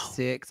love know.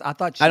 Six. I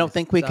thought she I don't was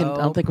think we can. I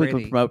don't think pretty.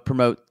 we can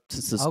promote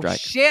Sister Oh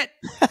Strike. shit!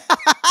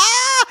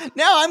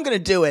 Now I'm gonna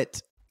do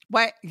it.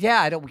 Wait,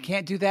 yeah, we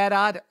can't do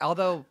that.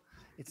 Although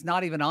it's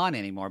not even on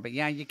anymore. But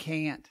yeah, you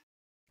can't.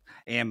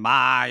 In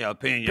my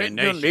opinion,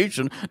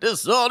 nation. The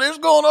sun is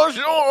gonna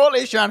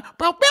surely shine.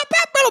 I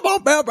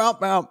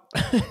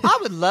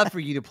would love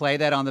for you to play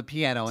that on the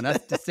piano and us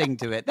to sing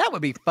to it. That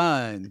would be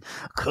fun.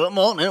 Come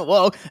on and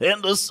walk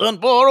in the sun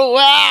for a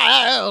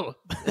while.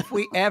 If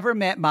we ever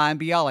met Maya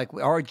Bialik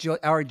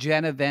or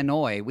Jenna Van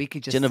Oy, we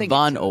could just Jenna sing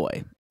Von it to her.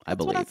 Oy, I That's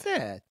believe. what I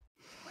said.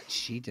 What's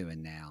she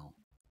doing now?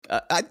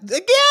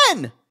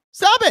 Again,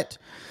 stop it.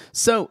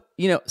 So,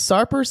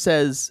 Sarper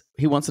says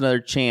he wants another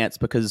chance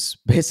because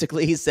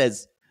basically he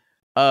says,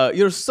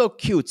 you're so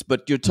cute,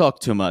 but you talk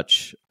too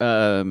much.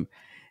 And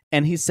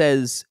he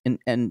says,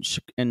 and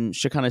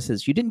Shekinah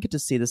says, you didn't get to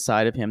see the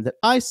side of him that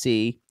I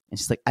see. And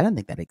she's like, I don't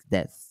think that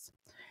exists.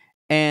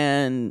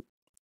 And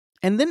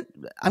then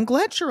I'm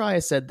glad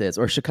Shariah said this,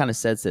 or Shekinah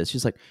says this.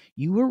 She's like,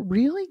 you were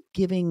really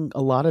giving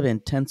a lot of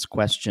intense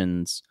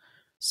questions.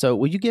 So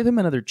will you give him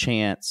another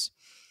chance?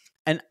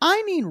 And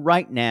I need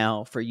right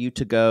now for you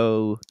to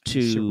go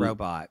to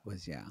Robot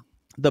was, yeah.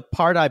 the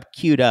part I've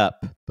queued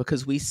up,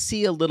 because we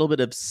see a little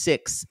bit of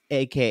Six,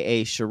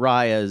 a.k.a.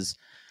 Shariah's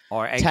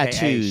Or AKA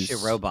tattoos.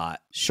 Shirobot.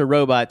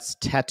 Shirobot's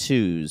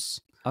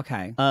tattoos.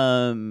 Okay.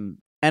 And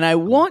I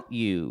want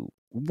you,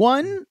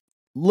 one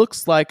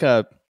looks like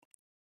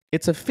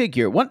it's a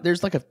figure.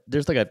 There's like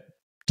a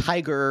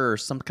tiger or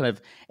some kind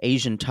of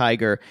Asian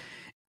tiger.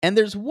 And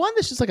there's one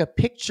that's just like a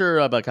picture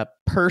of like a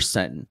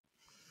person.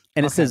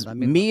 And it says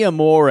Mi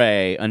Amore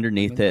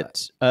underneath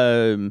it.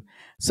 So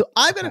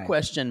I've got a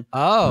question.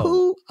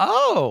 Who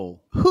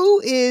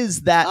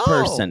is that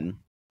person?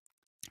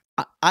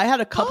 I had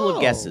a couple of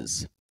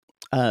guesses.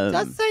 It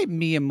does say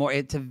Mi Amore.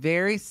 It's a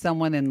very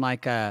someone in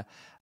like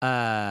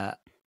I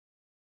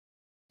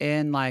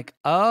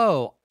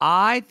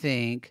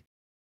think.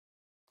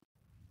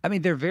 I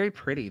mean, they're very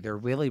pretty. They're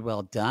really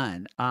well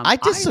done. I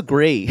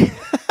disagree.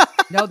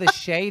 No, the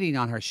shading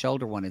on her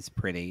shoulder one is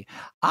pretty.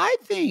 I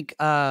think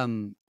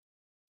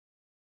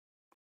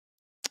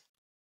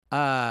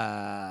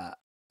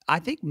I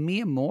think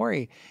Mia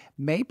Mori,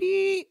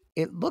 maybe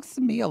it looks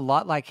to me a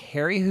lot like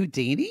Harry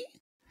Houdini.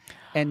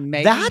 And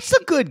maybe That's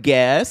a good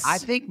guess. I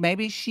think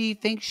maybe she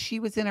thinks she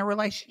was in a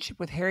relationship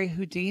with Harry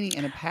Houdini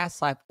in a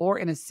past life, or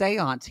in a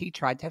seance he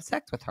tried to have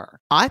sex with her.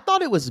 I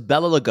thought it was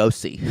Bela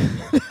Lugosi,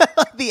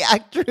 the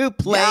actor who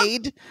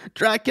played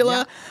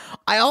Dracula. Yeah.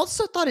 I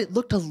also thought it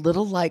looked a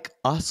little like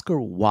Oscar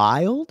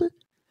Wilde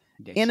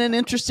Yeah, in she's an not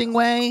interesting gonna-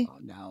 way. Oh,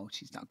 no,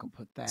 she's not going to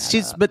put that.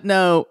 She's, up. but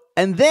no.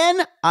 And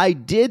then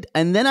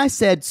I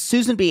said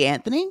Susan B.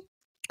 Anthony,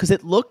 because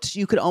it looked,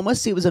 you could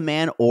almost see it was a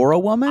man or a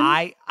woman.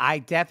 I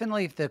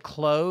definitely, if the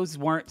clothes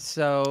weren't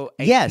so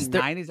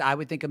 1890s, I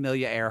would think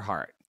Amelia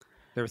Earhart.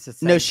 There was the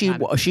same No, she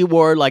kind of- she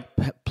wore like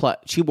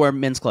she wore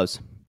men's clothes.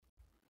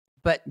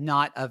 but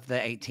not of the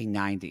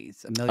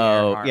 1890s. Amelia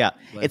Oh Earhart. yeah,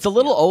 was- it's a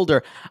little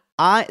older.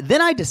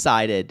 I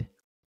decided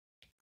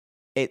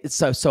it's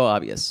so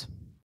obvious.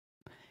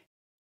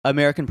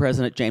 American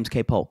President James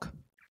K. Polk.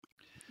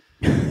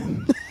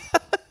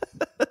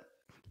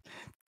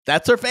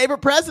 That's her favorite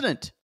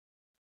president.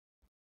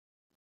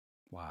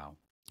 Wow.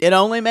 It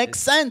only makes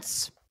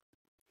sense.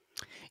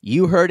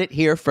 You heard it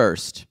here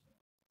first.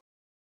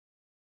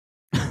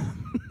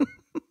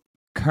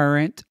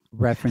 Current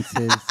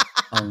references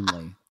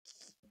only.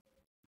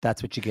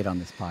 That's what you get on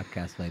this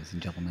podcast, ladies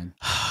and gentlemen.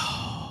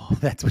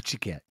 That's what you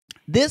get.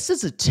 This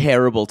is a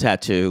terrible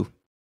tattoo.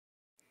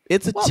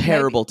 It's a Well,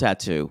 terrible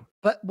tattoo.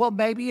 But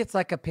maybe it's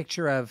like a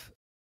picture of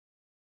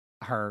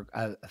her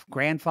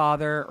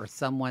grandfather or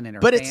someone in her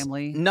But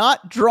family. it's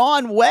not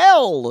drawn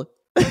well.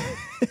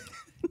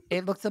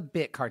 It looks a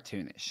bit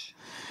cartoonish.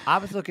 I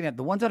was looking at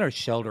the ones on her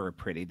shoulder are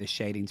pretty. The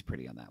shading's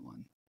pretty on that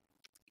one.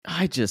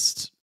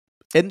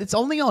 And it's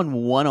only on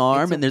one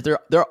arm, It's and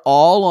they're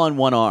all on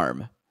one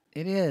arm.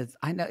 It is.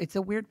 I know. It's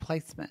a weird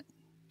placement.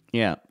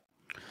 Yeah.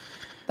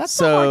 That's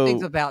the hard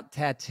things So- about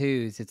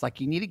tattoos. It's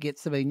like you need to get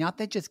somebody, not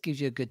that just gives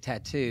you a good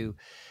tattoo,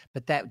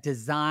 but that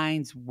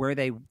designs where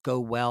they go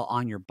well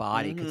on your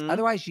body. Because Mhm.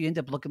 otherwise you end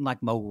up looking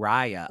like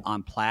Moriah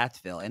on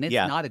Plattsville. And it's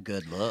Yeah. not a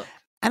good look.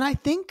 And I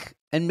think,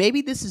 and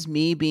maybe this is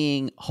me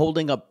being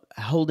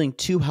holding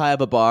too high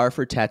of a bar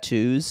for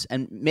tattoos,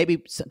 and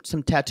maybe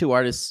some tattoo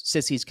artists,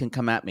 sissies, can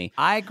come at me.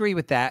 I agree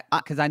with that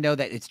because I know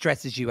that it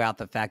stresses you out,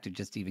 the fact of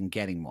just even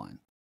getting one.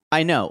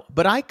 I know,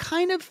 but I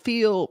kind of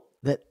feel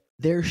that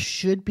there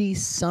should be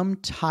some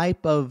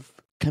type of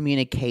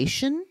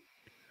communication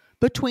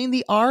between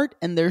the art,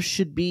 and there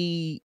should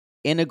be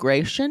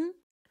integration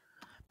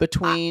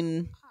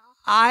between.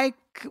 I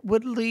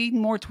would lean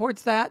more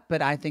towards that,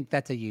 but I think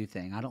that's a you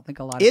thing. I don't think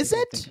a lot of Is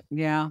people it? think-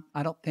 yeah,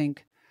 I don't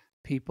think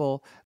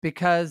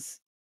because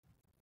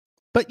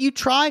But you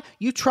try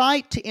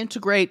to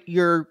integrate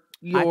your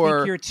I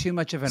think you're too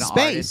much of an space.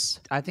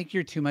 artist. I think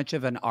you're too much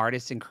of an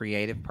artist and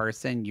creative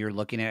person. You're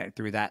looking at it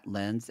through that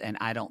lens, and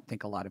I don't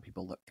think a lot of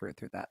people look through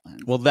that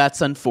lens. Well,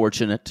 that's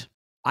unfortunate.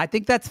 I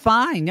think that's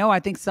fine. No, I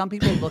think some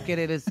people look at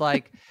it as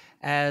like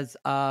as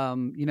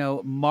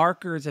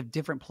markers of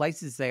different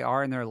places they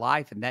are in their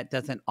life, and that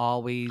doesn't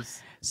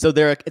always. So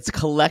it's a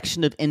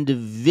collection of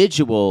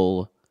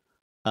individual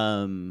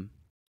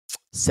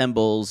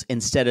symbols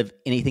instead of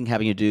anything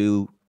having to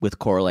do with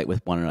correlate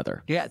with one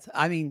another. Yes,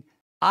 I mean,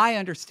 I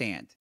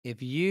understand.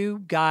 If you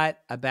got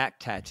a back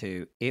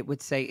tattoo, it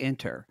would say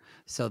enter.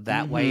 So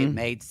that way it Mhm.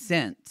 made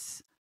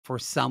sense for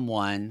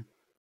someone.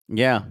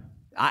 Yeah.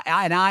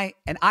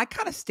 I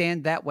kind of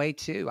stand that way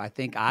too. I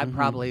think I Mhm.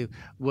 probably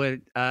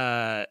would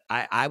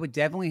I would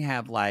definitely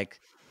have like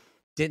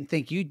didn't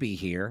think you'd be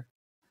here,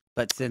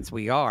 but since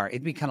we are,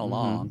 it'd be kind of Mhm.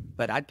 long,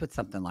 but I'd put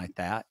something like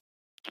that.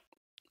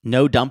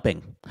 No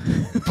dumping.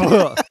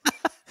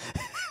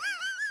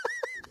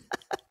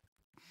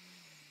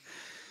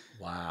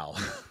 Wow.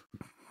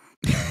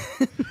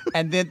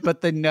 And then,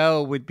 but the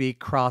no would be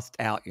crossed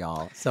out,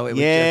 y'all. So it would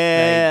just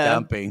say Yeah.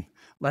 dumping.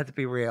 Let's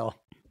be real.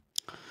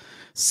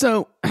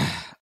 So,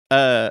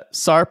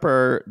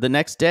 Sarper, the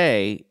next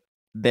day,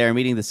 they're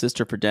meeting the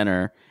sister for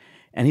dinner,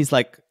 and he's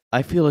like,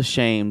 I feel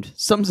ashamed.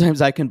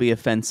 Sometimes I can be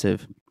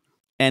offensive.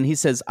 And he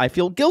says, I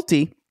feel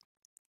guilty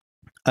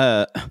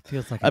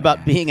Feels like an about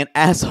act. being an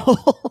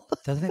asshole.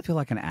 Doesn't it feel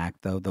like an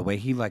act though? The way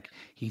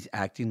he's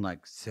acting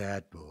like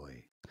sad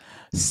boy.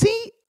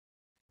 See,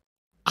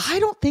 I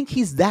don't think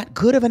he's that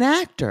good of an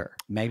actor.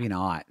 Maybe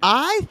not.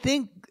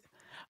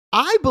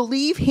 I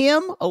believe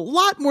him a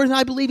lot more than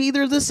I believe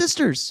either of the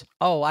sisters.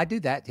 Oh, I do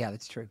that. Yeah,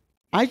 that's true.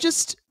 I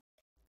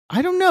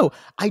don't know.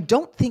 I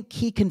don't think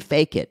he can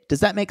fake it. Does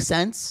that make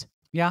sense?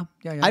 Yeah.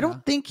 I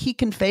don't think he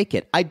can fake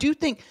it. I do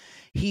think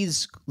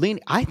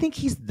I think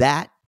he's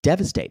that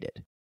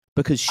devastated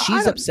because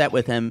she's upset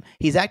with him.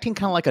 He's acting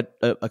kind of like a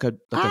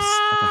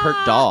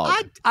hurt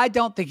dog. I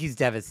don't think he's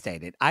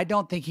devastated. I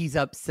don't think he's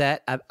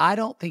upset. I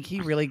don't think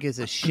he really gives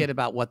a shit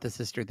about what the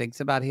sister thinks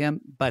about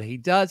him, but he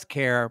does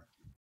care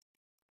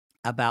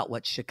about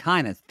what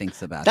Shekinah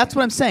thinks about That's him.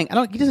 what I'm saying.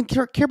 He doesn't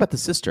care about the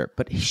sister,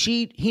 but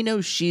he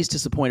knows she's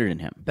disappointed in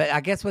him. But I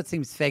guess what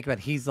seems fake about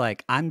he's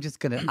like, I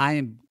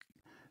am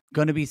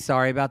gonna be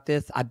sorry about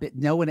this. I bet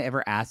no one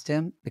ever asked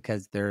him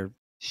because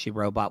She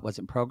Robot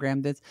wasn't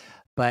programmed this,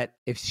 But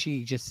if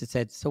she just had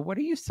said, "So what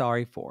are you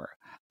sorry for?"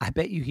 I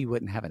bet you he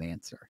wouldn't have an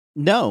answer.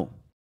 No,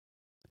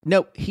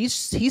 he's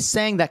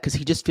saying that because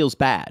he just feels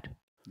bad.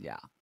 Yeah.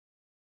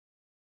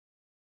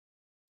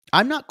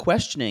 I'm not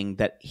questioning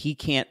that he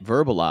can't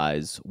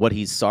verbalize what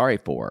he's sorry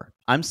for.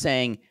 I'm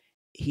saying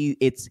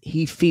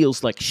he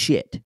feels like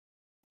shit.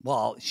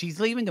 Well,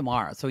 she's leaving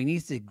tomorrow, so he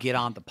needs to get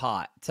on the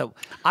pot. So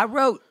I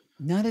wrote,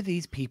 none of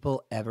these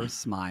people ever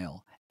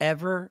smile.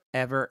 Ever.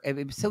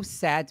 It was so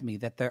sad to me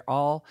that they're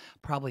all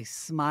probably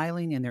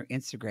smiling in their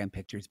Instagram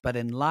pictures, but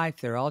in life,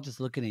 they're all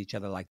just looking at each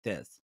other like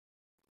this.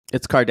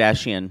 It's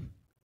Kardashian.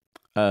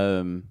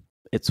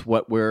 It's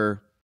what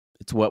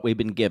we've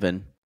been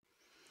given.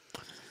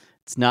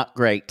 It's not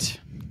great.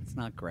 It's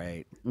not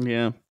great.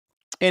 Yeah.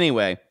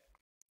 Anyway,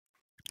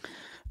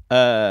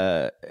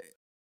 what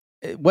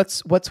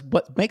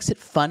makes it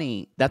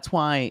funny? That's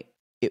why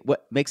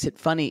what makes it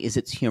funny is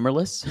it's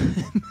humorless.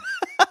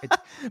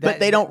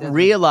 But they don't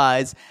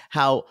realize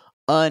how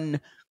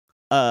it's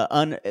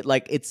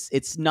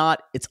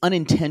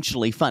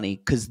unintentionally funny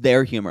because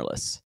they're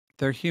humorless.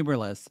 They're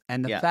humorless.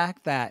 And the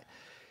fact that,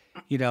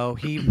 he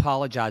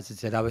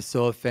apologizes, said, I was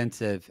so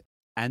offensive.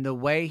 And the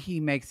way he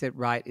makes it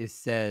right is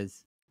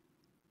says,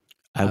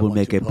 I will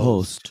make a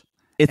post.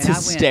 It's and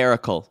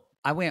hysterical.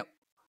 I went,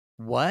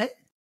 what?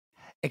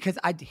 Because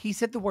he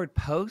said the word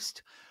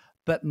post,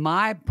 but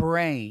my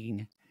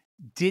brain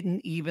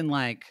didn't even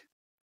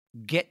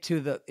get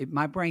to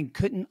my brain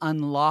couldn't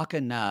unlock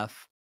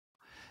enough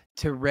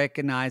to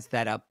recognize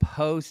that a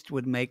post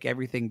would make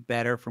everything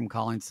better from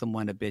calling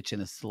someone a bitch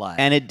and a slut.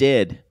 And it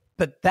did.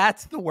 But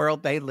that's the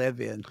world they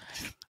live in.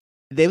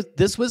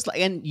 This was,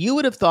 and you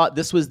would have thought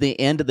this was the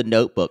end of The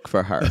Notebook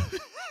for her.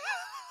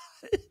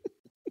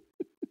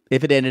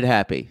 If it ended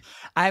happy.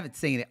 I haven't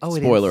seen it. Oh,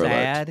 Spoiler it is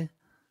sad? alert.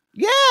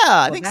 Yeah,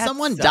 I think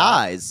someone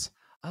dies.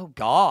 Oh,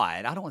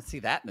 God. I don't want to see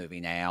that movie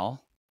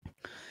now.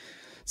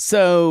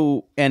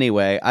 So,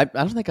 anyway, I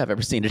don't think I've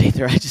ever seen it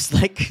either. I just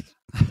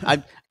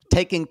I'm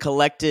taking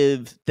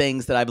collective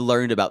things that I've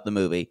learned about the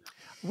movie.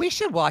 We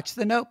should watch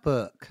The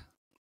Notebook.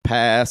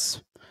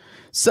 Pass.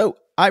 So,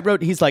 I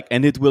wrote, he's like,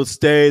 and it will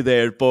stay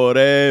there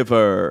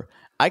forever.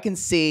 I can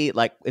see,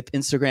 if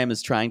Instagram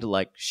is trying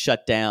to,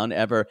 shut down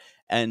ever,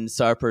 and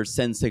Sarper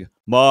sends,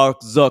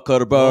 Mark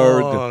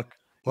Zuckerberg,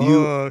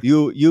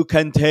 you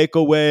can take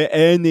away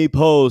any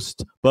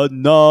post, but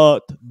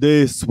not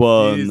this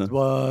one. This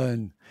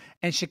one.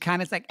 And she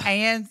kind of like, I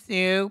am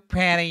so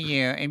proud of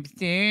you. I'm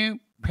so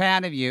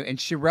proud of you. And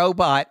she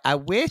robot, I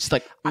wish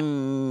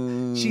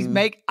she's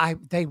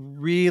they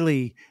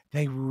really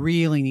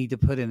need to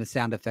put in a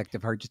sound effect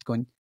of her just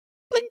going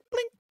blink,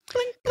 blink,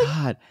 blink, blink,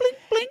 God. blink,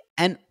 blink.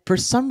 And for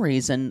some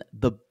reason,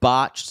 the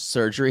botched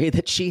surgery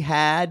that she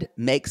had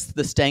makes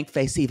the stank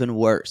face even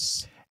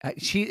worse.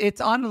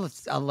 It's on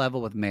a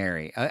level with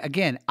Mary.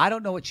 Again, I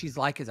don't know what she's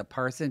like as a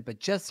person, but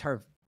just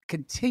her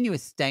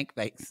continuous stank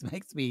face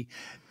makes me.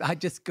 I'm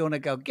just gonna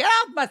go get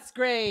off my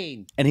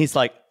screen. And he's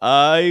like,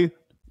 I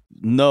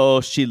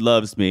know she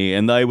loves me,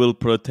 and I will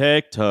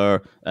protect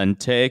her and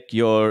take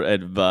your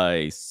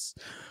advice.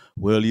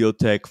 Will you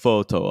take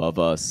photo of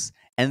us?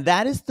 And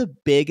that is the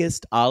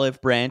biggest olive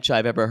branch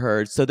I've ever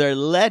heard. So they're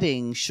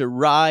letting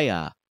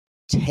Shariah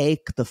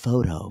take the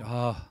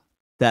photo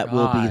that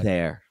will be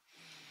there.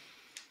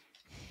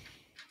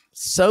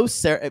 So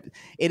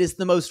it is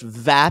the most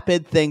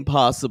vapid thing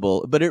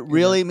possible, but it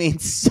really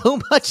means so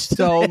much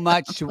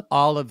to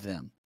all of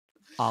them.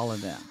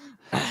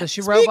 So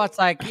she robot's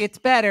like, it's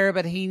better,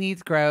 but he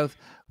needs growth.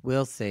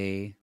 We'll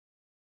see.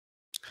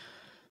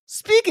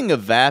 Speaking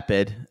of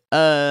vapid,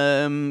 Kim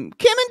and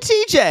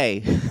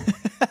TJ.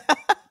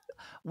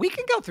 We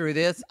can go through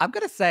this. I'm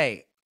going to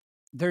say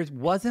there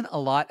wasn't a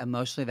lot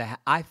emotionally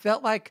that I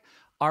felt like,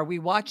 are we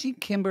watching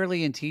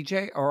Kimberly and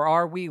TJ, or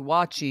are we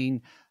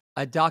watching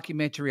a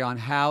documentary on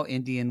how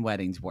Indian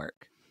weddings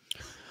work?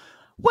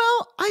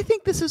 Well, I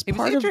think this is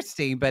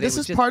interesting, but this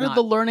is part of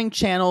the Learning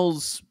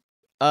Channel's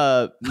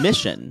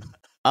mission.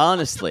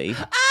 Honestly,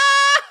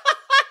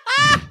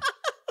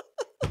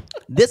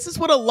 this is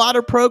what a lot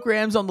of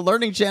programs on the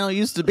Learning Channel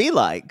used to be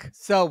like.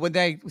 So when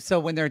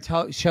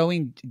they're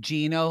showing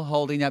Gino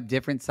holding up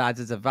different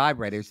sizes of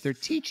vibrators, they're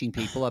teaching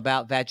people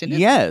about vaginismus.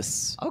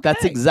 Yes,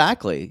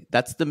 okay.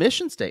 That's the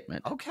mission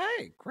statement.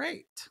 Okay,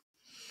 great.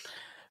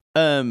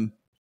 I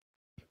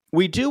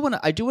do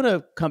want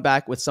to come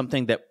back with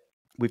something that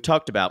we've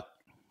talked about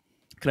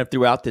kind of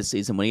throughout this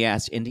season when he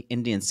asked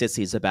Indian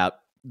sissies about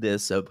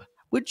this of,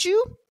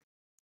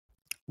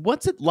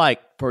 what's it like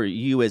for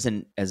you as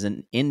an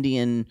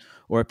Indian,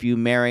 or if you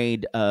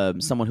married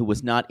someone who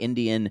was not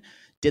Indian,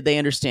 did they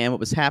understand what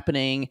was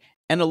happening?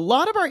 And a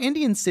lot of our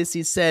Indian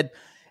sissies said,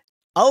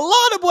 a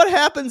lot of what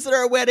happens at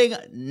our wedding,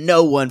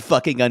 no one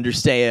fucking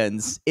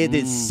understands. It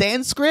is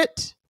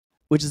Sanskrit,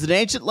 which is an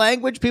ancient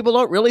language people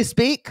don't really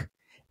speak.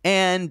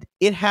 And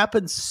it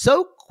happens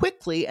so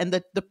quickly, and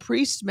the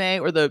priest may,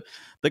 or the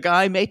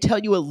guy may tell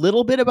you a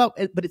little bit about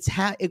it, but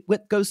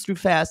it goes through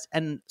fast.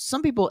 And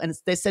some people, and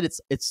they said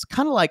it's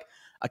kind of like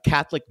a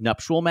Catholic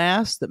nuptial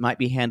mass that might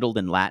be handled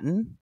in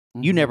Latin.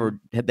 You Mhm.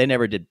 they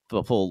never did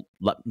full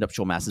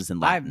nuptial masses in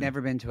Latin. I've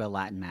never been to a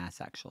Latin mass,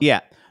 actually.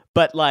 Yeah,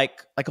 but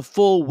like a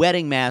full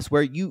wedding mass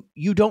where you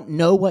don't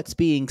know what's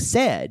being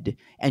said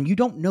and you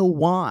don't know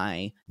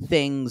why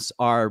things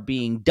are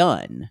being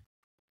done.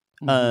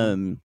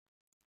 Mhm.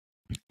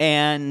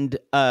 And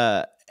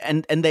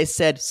they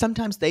said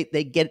sometimes they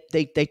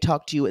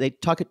talk to you, they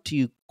talk it to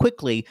you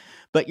quickly,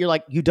 but you're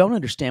like, you don't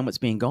understand what's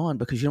being gone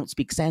because you don't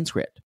speak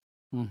Sanskrit.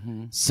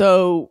 Mhm.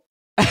 So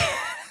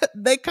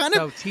they kind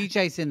So of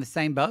TJ's in the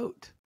same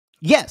boat.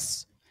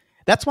 yes,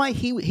 that's why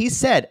he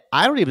said,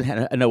 I don't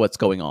even know what's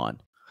going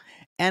on.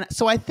 And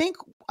so I think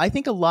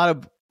a lot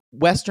of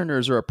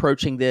Westerners are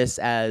approaching this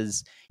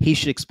as he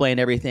should explain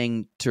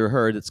everything to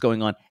her that's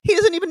going on. He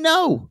doesn't even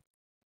know.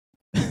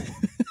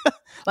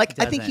 Like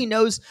I think he Doesn't.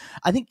 knows.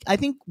 I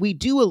think we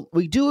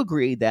do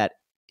agree that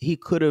he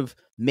could have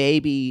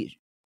maybe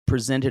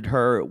presented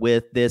her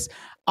with this.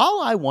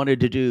 All I wanted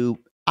to do,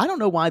 I don't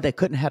know why they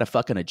couldn't have had a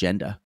fucking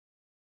agenda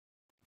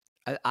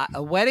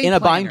A wedding in a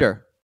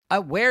planner.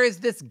 binder. Where is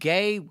this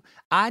gay?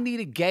 I need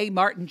a gay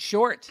Martin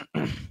Short.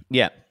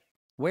 Yeah.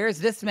 Where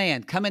is this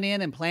man coming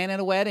in and planning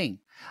a wedding?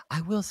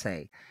 I will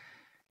say,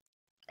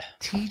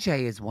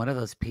 TJ is one of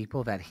those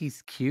people that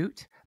he's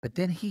cute, but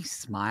then he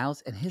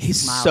smiles, and his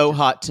He's smile so just-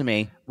 hot to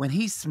me. When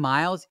he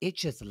smiles, it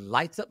just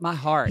lights up my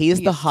heart. He is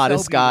the so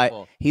hottest guy.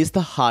 beautiful. He's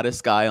the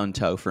hottest guy on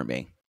tow for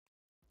me.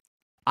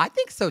 I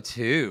think so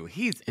too.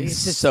 He's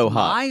his so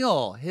hot.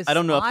 smile. His I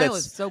don't know if smile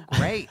that's- is so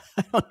great.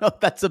 I don't know if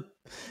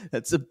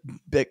that's a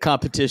bit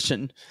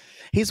competition.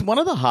 He's one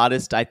of the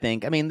hottest, I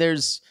think. I mean,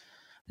 there's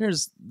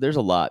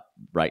a lot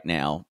right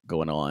now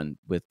going on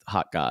with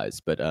hot guys,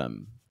 but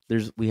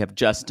we have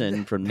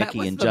Justin from That Nikki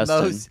was and the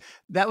Justin.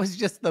 that was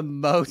just the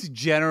most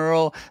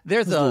general.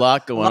 There's There's a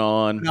lot going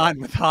on on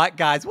with hot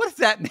guys. What does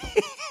that mean?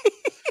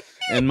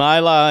 in my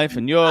life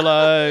and your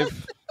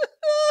life.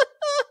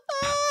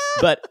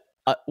 But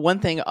one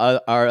thing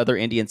our other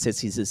Indian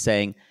sissies is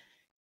saying,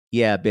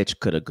 yeah, bitch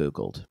could have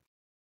Googled.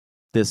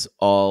 This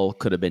all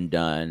could have been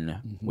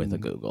done with a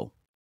Mhm. Google.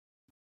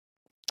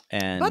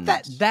 And But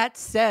that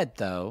said,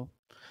 though,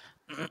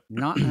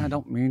 I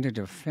don't mean to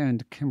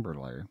defend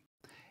Kimberly.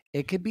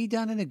 It could be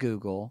done in a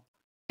Google,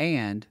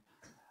 and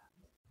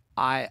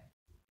I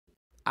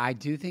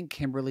do think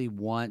Kimberly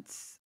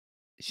wants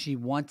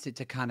it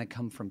to kind of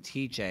come from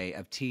TJ,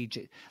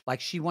 like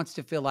she wants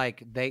to feel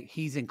like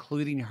he's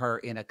including her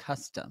in a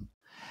custom,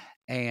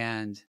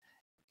 and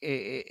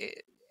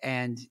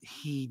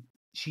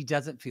she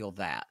doesn't feel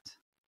that.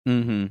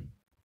 Mhm.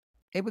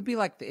 It would be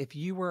like if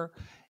you were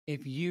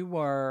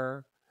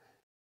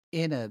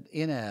in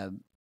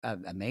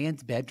a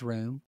man's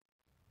bedroom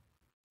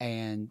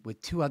and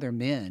with two other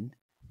men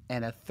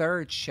and a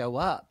third show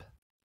up,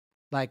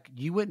 like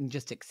you wouldn't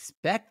just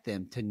expect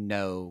them to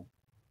know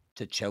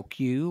to choke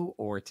you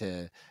or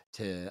to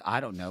I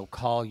don't know,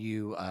 call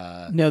you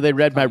No, they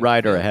read my call you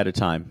rider Phil. ahead of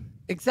time.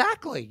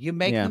 Exactly. You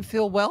make Yeah. them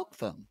feel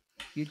welcome.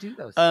 You do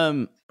those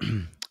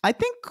things. I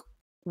think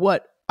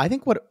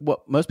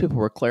what most people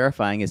were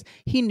clarifying is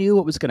he knew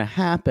what was going to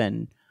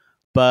happen,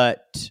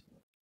 but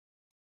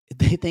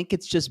they think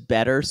it's just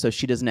better so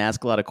she doesn't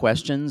ask a lot of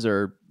questions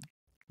or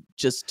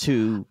just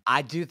to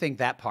I do think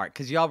that part,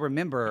 because y'all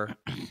remember,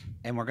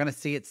 and we're gonna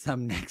see it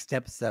some next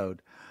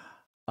episode.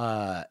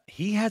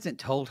 He hasn't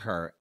told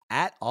her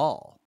at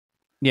all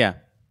yeah.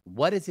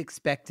 what is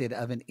expected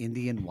of an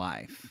Indian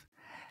wife.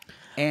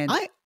 And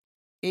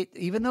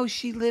even though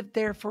she lived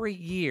there for a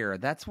year,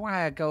 that's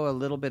why I go a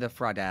little bit of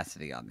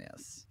fraudacity on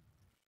this.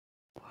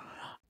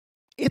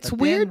 It's But then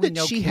weird we that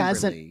know she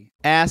hasn't Kimberly.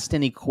 asked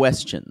any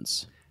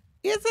questions.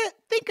 Is it?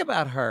 Think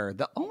about her.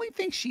 The only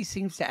thing she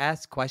seems to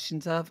ask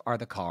questions of are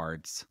the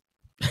cards.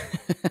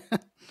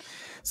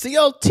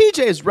 So TJ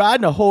is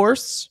riding a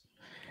horse.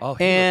 Oh,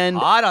 he And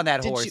was hot on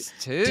that did horse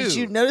too. Did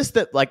you notice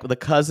that, like, with a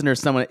cousin or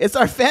someone, it's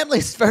our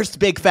family's first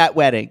big fat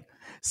wedding.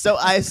 So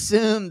I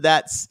assume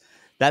that's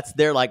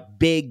their like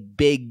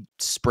big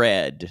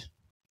spread.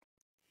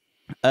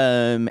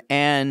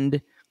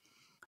 And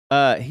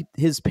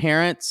his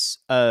parents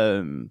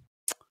welcome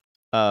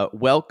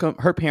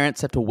her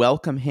parents have to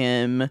welcome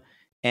him,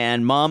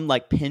 and mom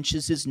like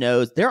pinches his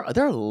nose. There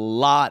are a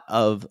lot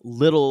of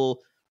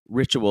little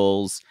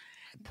rituals.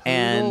 Poodle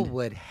and-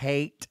 would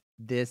hate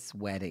this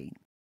wedding.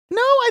 No,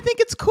 I think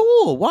it's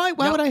cool. Why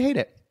No. would I hate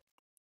it?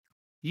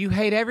 You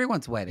hate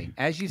everyone's wedding.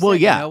 As you said, Well,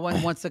 yeah. no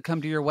one wants to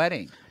come to your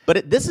wedding.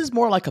 But this is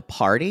more like a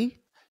party.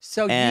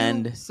 So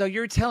And- so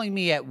you're telling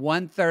me at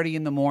 1:30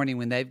 in the morning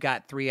when they've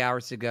got 3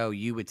 hours to go,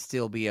 you would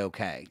still be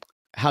okay?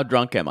 How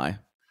drunk am I?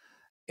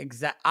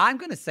 I'm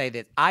going to say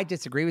that I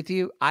disagree with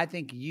you. I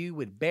think you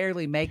would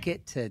barely make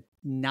it to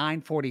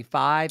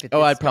 9:45.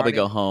 Oh, I'd probably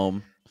go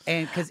home.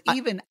 And because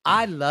even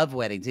I love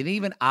weddings, and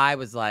even I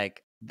was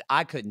like,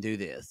 I couldn't do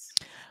this.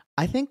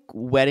 I think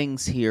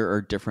weddings here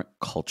are different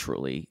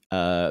culturally.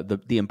 The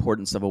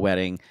importance of a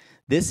wedding.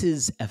 This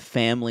is a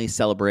family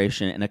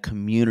celebration and a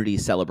community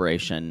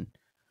celebration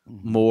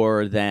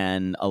more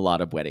than a lot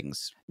of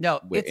weddings. No,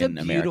 it's a in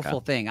America.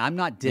 beautiful thing. I'm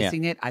not Yeah.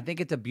 dissing it. I think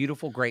it's a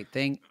beautiful, great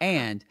thing.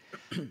 And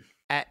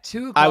at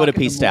 2 o'clock, I would have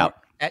pieced out.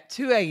 At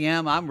 2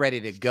 a.m., I'm ready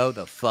to go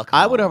the fuck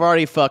I home. would have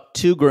already fucked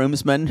 2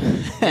 groomsmen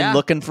and Yeah.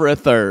 looking for a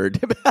third.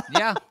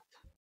 Yeah.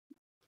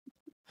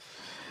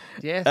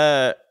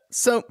 Yes.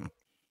 So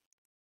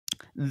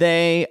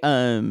they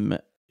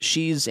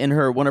she's in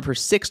one of her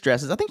 6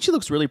 dresses. I think she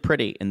looks really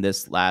pretty in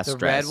this last the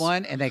dress. red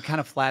one, and they kind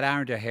of flat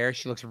ironed her hair.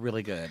 She looks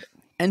really good.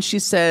 And she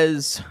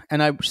says,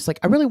 she's like,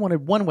 I really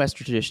wanted one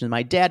Western tradition.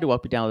 My dad to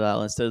walk me down the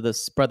aisle instead of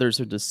the brothers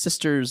or the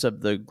sisters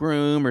of the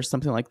groom or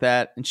something like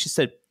that. And she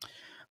said,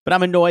 but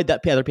I'm annoyed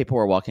that other people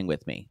were walking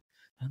with me.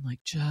 I'm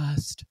like,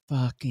 just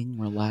fucking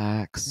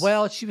relax.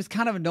 Well, she was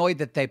kind of annoyed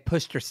that they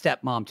pushed her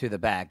stepmom to the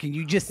back. And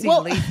you just see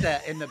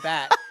Lisa in the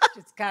back,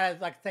 just kind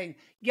of like saying,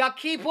 y'all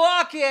keep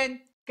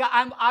walking.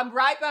 I'm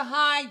right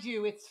behind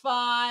you. It's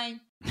fine.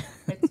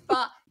 It's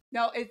fine.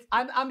 No,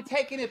 I'm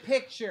taking a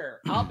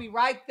picture. I'll be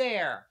right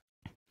there.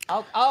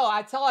 Oh,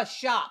 I saw a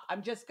shop.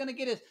 I'm just going to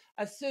get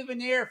a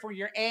souvenir for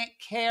your Aunt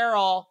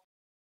Carol.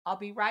 I'll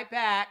be right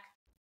back.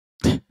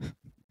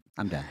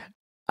 I'm done.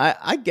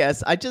 I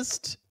guess I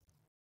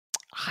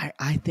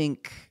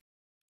think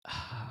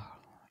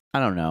I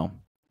don't know.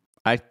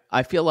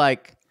 I feel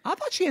like I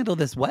thought she handled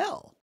this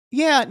well.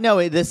 Yeah,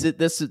 no,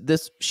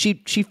 this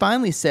she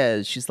finally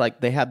says, she's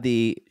like,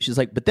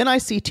 but then I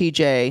see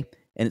TJ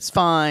and it's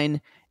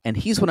fine and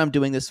he's what I'm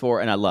doing this for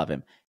and I love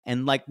him.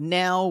 And like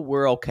now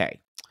we're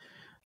okay.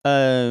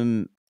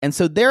 And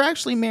so they're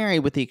actually married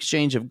with the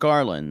exchange of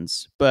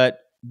garlands, but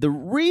the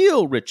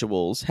real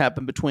rituals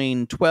happen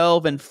between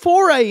 12 and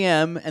 4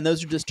 a.m. and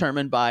those are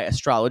determined by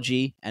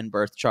astrology and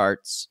birth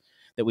charts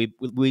that we've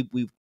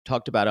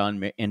talked about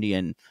on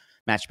Indian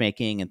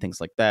matchmaking and things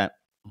like that.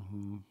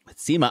 Mm-hmm.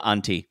 See my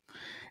auntie.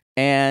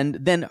 And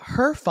then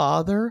her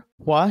father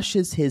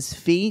washes his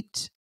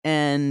feet,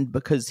 and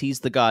because he's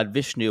the god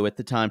Vishnu at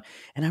the time,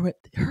 and I read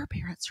her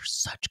parents are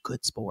such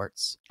good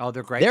sports. Oh,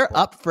 they're great. They're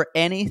up for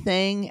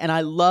anything, and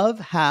I love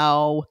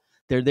how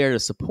they're there to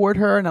support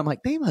her, and I'm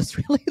like, they must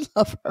really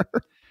love her.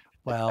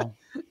 Well,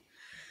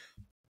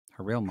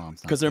 her real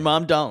mom's not because her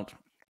mom don't.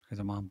 Because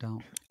her mom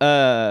don't.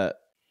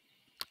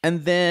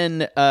 And then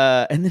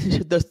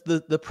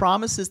the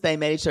promises they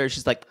made each other.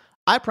 She's like,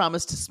 I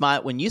promise to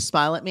smile when you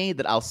smile at me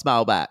that I'll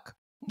smile back.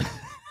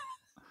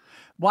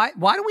 Why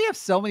do we have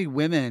so many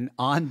women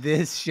on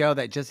this show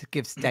that just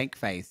give stank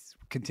face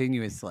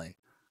continuously?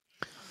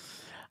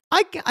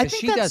 I think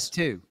she does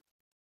too.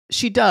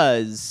 She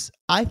does.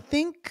 I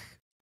think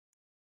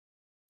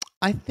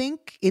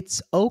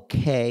it's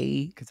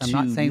okay because I'm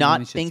not saying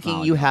not thinking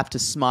smile, you have to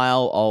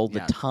smile all the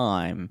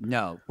time.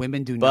 No,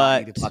 women do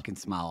not need to fucking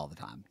smile all the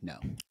time. No.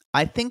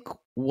 I think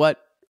when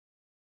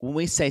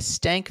we say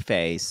stank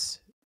face,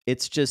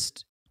 it's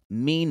just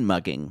mean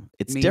mugging.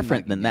 It's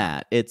different than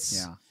that.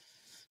 It's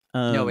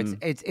no,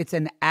 it's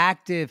an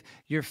active.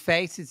 Your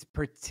face is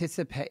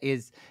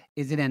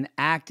in an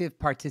active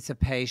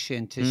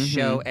participation to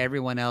show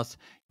everyone else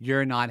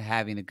you're not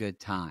having a good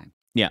time.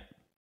 Yeah.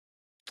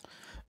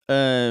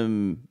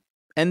 And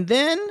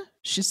then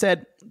she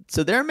said,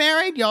 so they're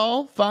married,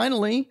 y'all,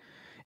 finally.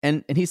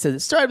 And he said,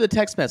 it started with a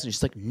text message.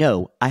 She's like,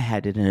 no, I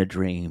had it in a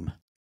dream.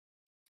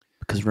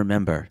 Because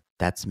remember,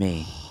 that's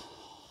me.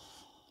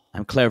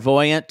 I'm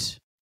clairvoyant.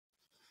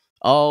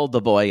 All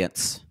the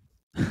voyants.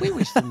 We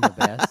wish them the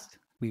best.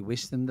 We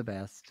wish them the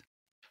best.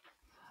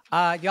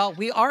 Y'all,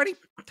 we already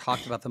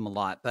talked about them a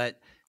lot, but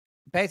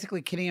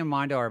basically Kenny and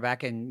Mondo are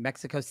back in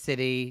Mexico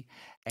City.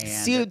 And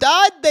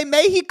Ciudad de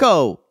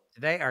Mexico.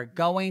 They are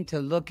going to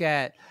look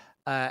at,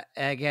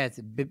 I guess,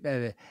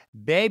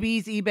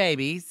 babies y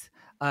babies.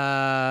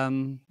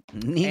 Niños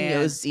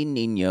y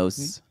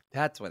niños.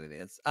 That's what it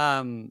is.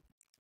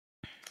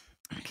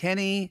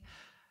 Kenny,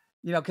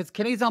 because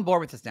Kenny's on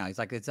board with this now. He's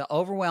like, it's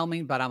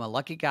overwhelming, but I'm a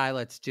lucky guy.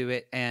 Let's do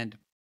it. And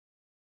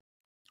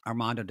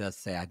Armando does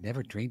say, I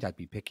never dreamed I'd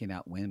be picking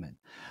out women.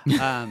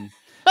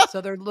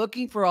 So they're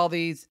looking for all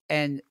these.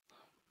 And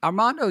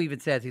Armando even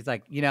says, he's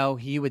like,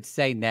 he would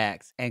say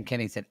next. And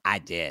Kenny said, I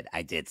did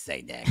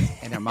say next.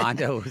 And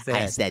Armando said,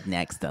 I said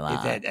next a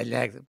lot. He said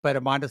next. But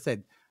Armando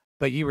said,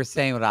 but you were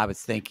saying what I was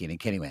thinking. And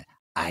Kenny went,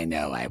 I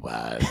know I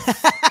was.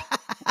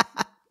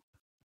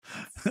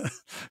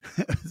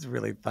 It was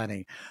really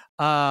funny.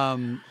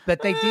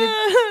 But they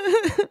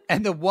did.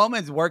 And the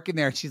woman's working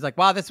there. She's like,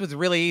 wow, this was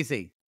really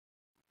easy.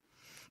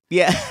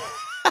 Yeah.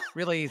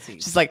 Really easy.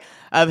 She's like,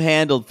 I've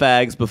handled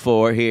fags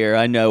before here.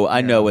 I know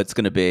what's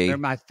going to be. They're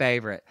my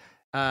favorite.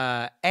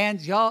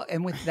 And y'all,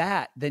 and with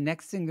that, the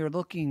next thing they're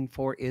looking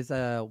for is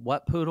a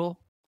what poodle?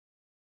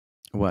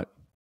 What?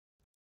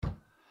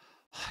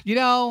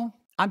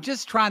 I'm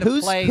just trying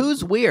to play.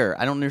 Who's where?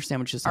 I don't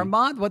understand what you're saying.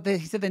 Armand,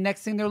 he said the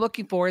next thing they're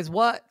looking for is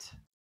what?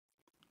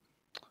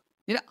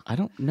 I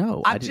don't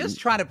know. I'm just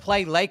trying to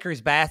play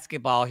Lakers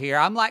basketball here.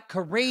 I'm like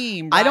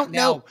Kareem. I don't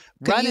know.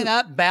 Running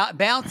up,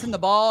 bouncing the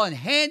ball, and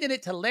handing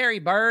it to Larry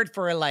Bird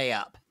for a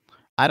layup.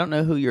 I don't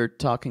know who you're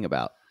talking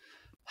about.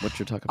 What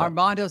you're talking about?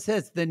 Armando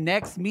says the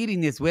next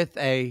meeting is with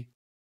a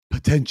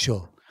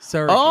potential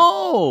surrogate.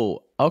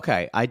 Oh,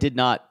 okay. I did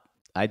not.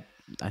 I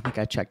think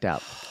I checked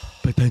out.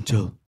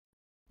 Potential.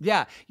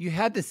 Yeah, you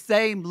had the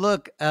same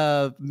look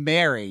of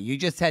Mary. You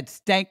just had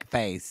stank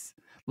face,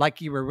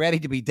 like you were ready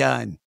to be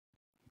done.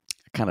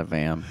 I kind of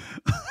am.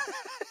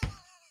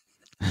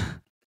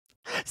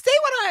 See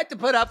what I had to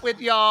put up with,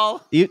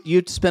 y'all?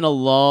 You'd spent a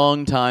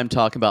long time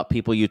talking about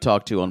people you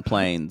talk to on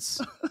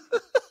planes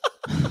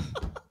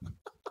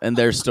and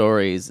their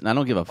stories, and I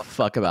don't give a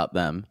fuck about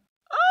them.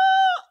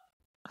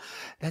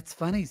 That's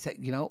funny. So,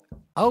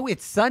 oh,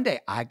 it's Sunday.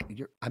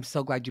 I'm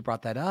so glad you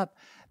brought that up.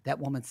 That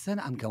woman said,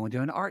 I'm going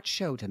to an art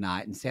show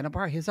tonight in Santa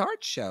Barbara, his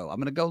art show. I'm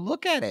going to go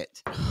look at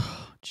it.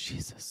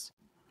 Jesus.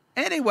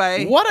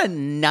 Anyway. What a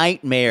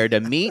nightmare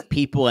to meet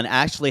people and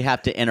actually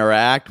have to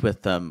interact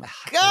with them.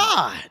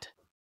 God.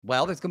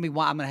 Well, there's going to be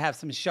wine. I'm going to have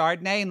some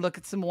Chardonnay and look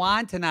at some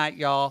wine tonight,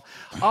 y'all.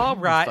 All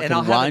right. And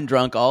I'll wine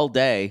drunk all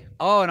day.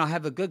 Oh, and I'll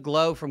have a good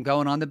glow from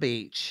going on the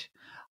beach.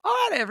 All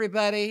right,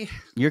 everybody.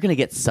 You're going to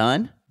get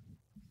sun?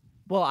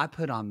 Well, I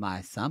put on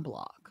my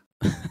sunblock.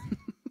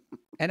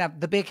 And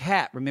the big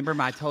hat. Remember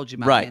I told you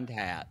my right. wind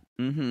hat.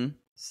 Mm-hmm.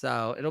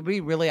 So it'll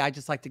be really, I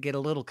just like to get a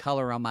little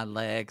color on my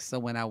legs. So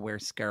when I wear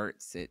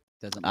skirts, it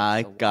doesn't.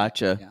 I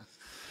gotcha. Yeah.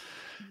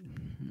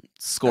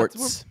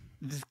 Skorts.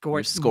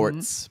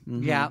 Skorts.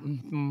 Mm-hmm. Yeah.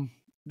 Mm-hmm.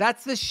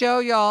 That's the show,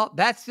 y'all.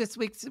 That's this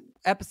week's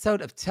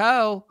episode of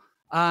Toe.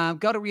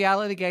 Go to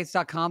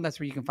realitygates.com. That's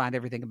where you can find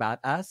everything about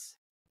us.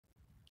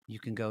 You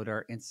can go to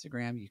our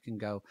Instagram. You can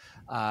go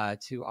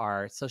to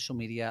our social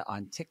media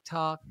on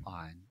TikTok,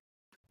 on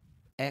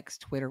X,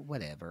 Twitter,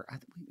 whatever.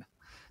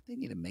 They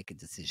need to make a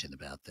decision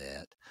about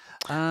that.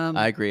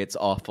 I agree. It's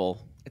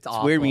awful. It's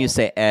awful. Weird when you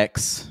say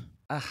X.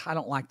 I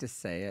don't like to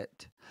say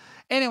it.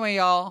 Anyway,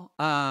 y'all,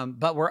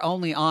 but we're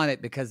only on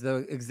it because the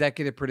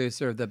executive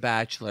producer of The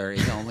Bachelor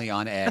is only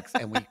on X,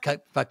 and we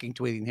kept fucking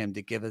tweeting him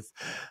to give us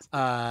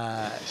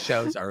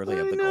shows early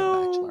of The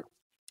Golden Bachelor.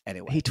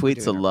 Anyway, he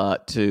tweets a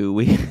lot too.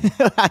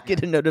 I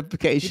get a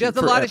notification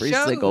for every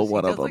single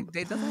one of them.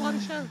 He does a lot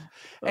of shows.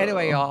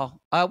 Anyway,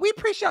 y'all, we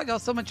appreciate y'all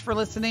so much for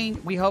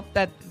listening. We hope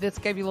that this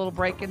gave you a little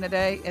break in the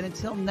day. And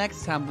until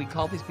next time, we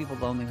call these people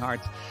lonely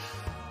hearts.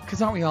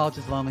 Because aren't we all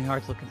just lonely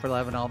hearts looking for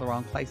love in all the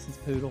wrong places,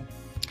 Poodle?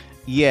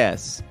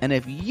 Yes. And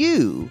if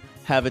you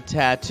have a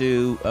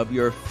tattoo of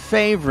your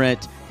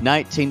favorite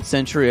 19th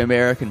century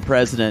American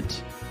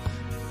president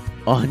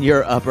on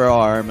your upper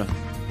arm,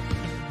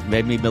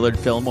 maybe Millard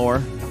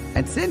Fillmore,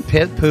 and send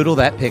Poodle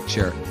that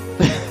picture.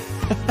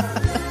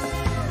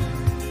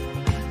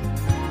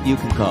 You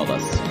can call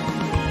us.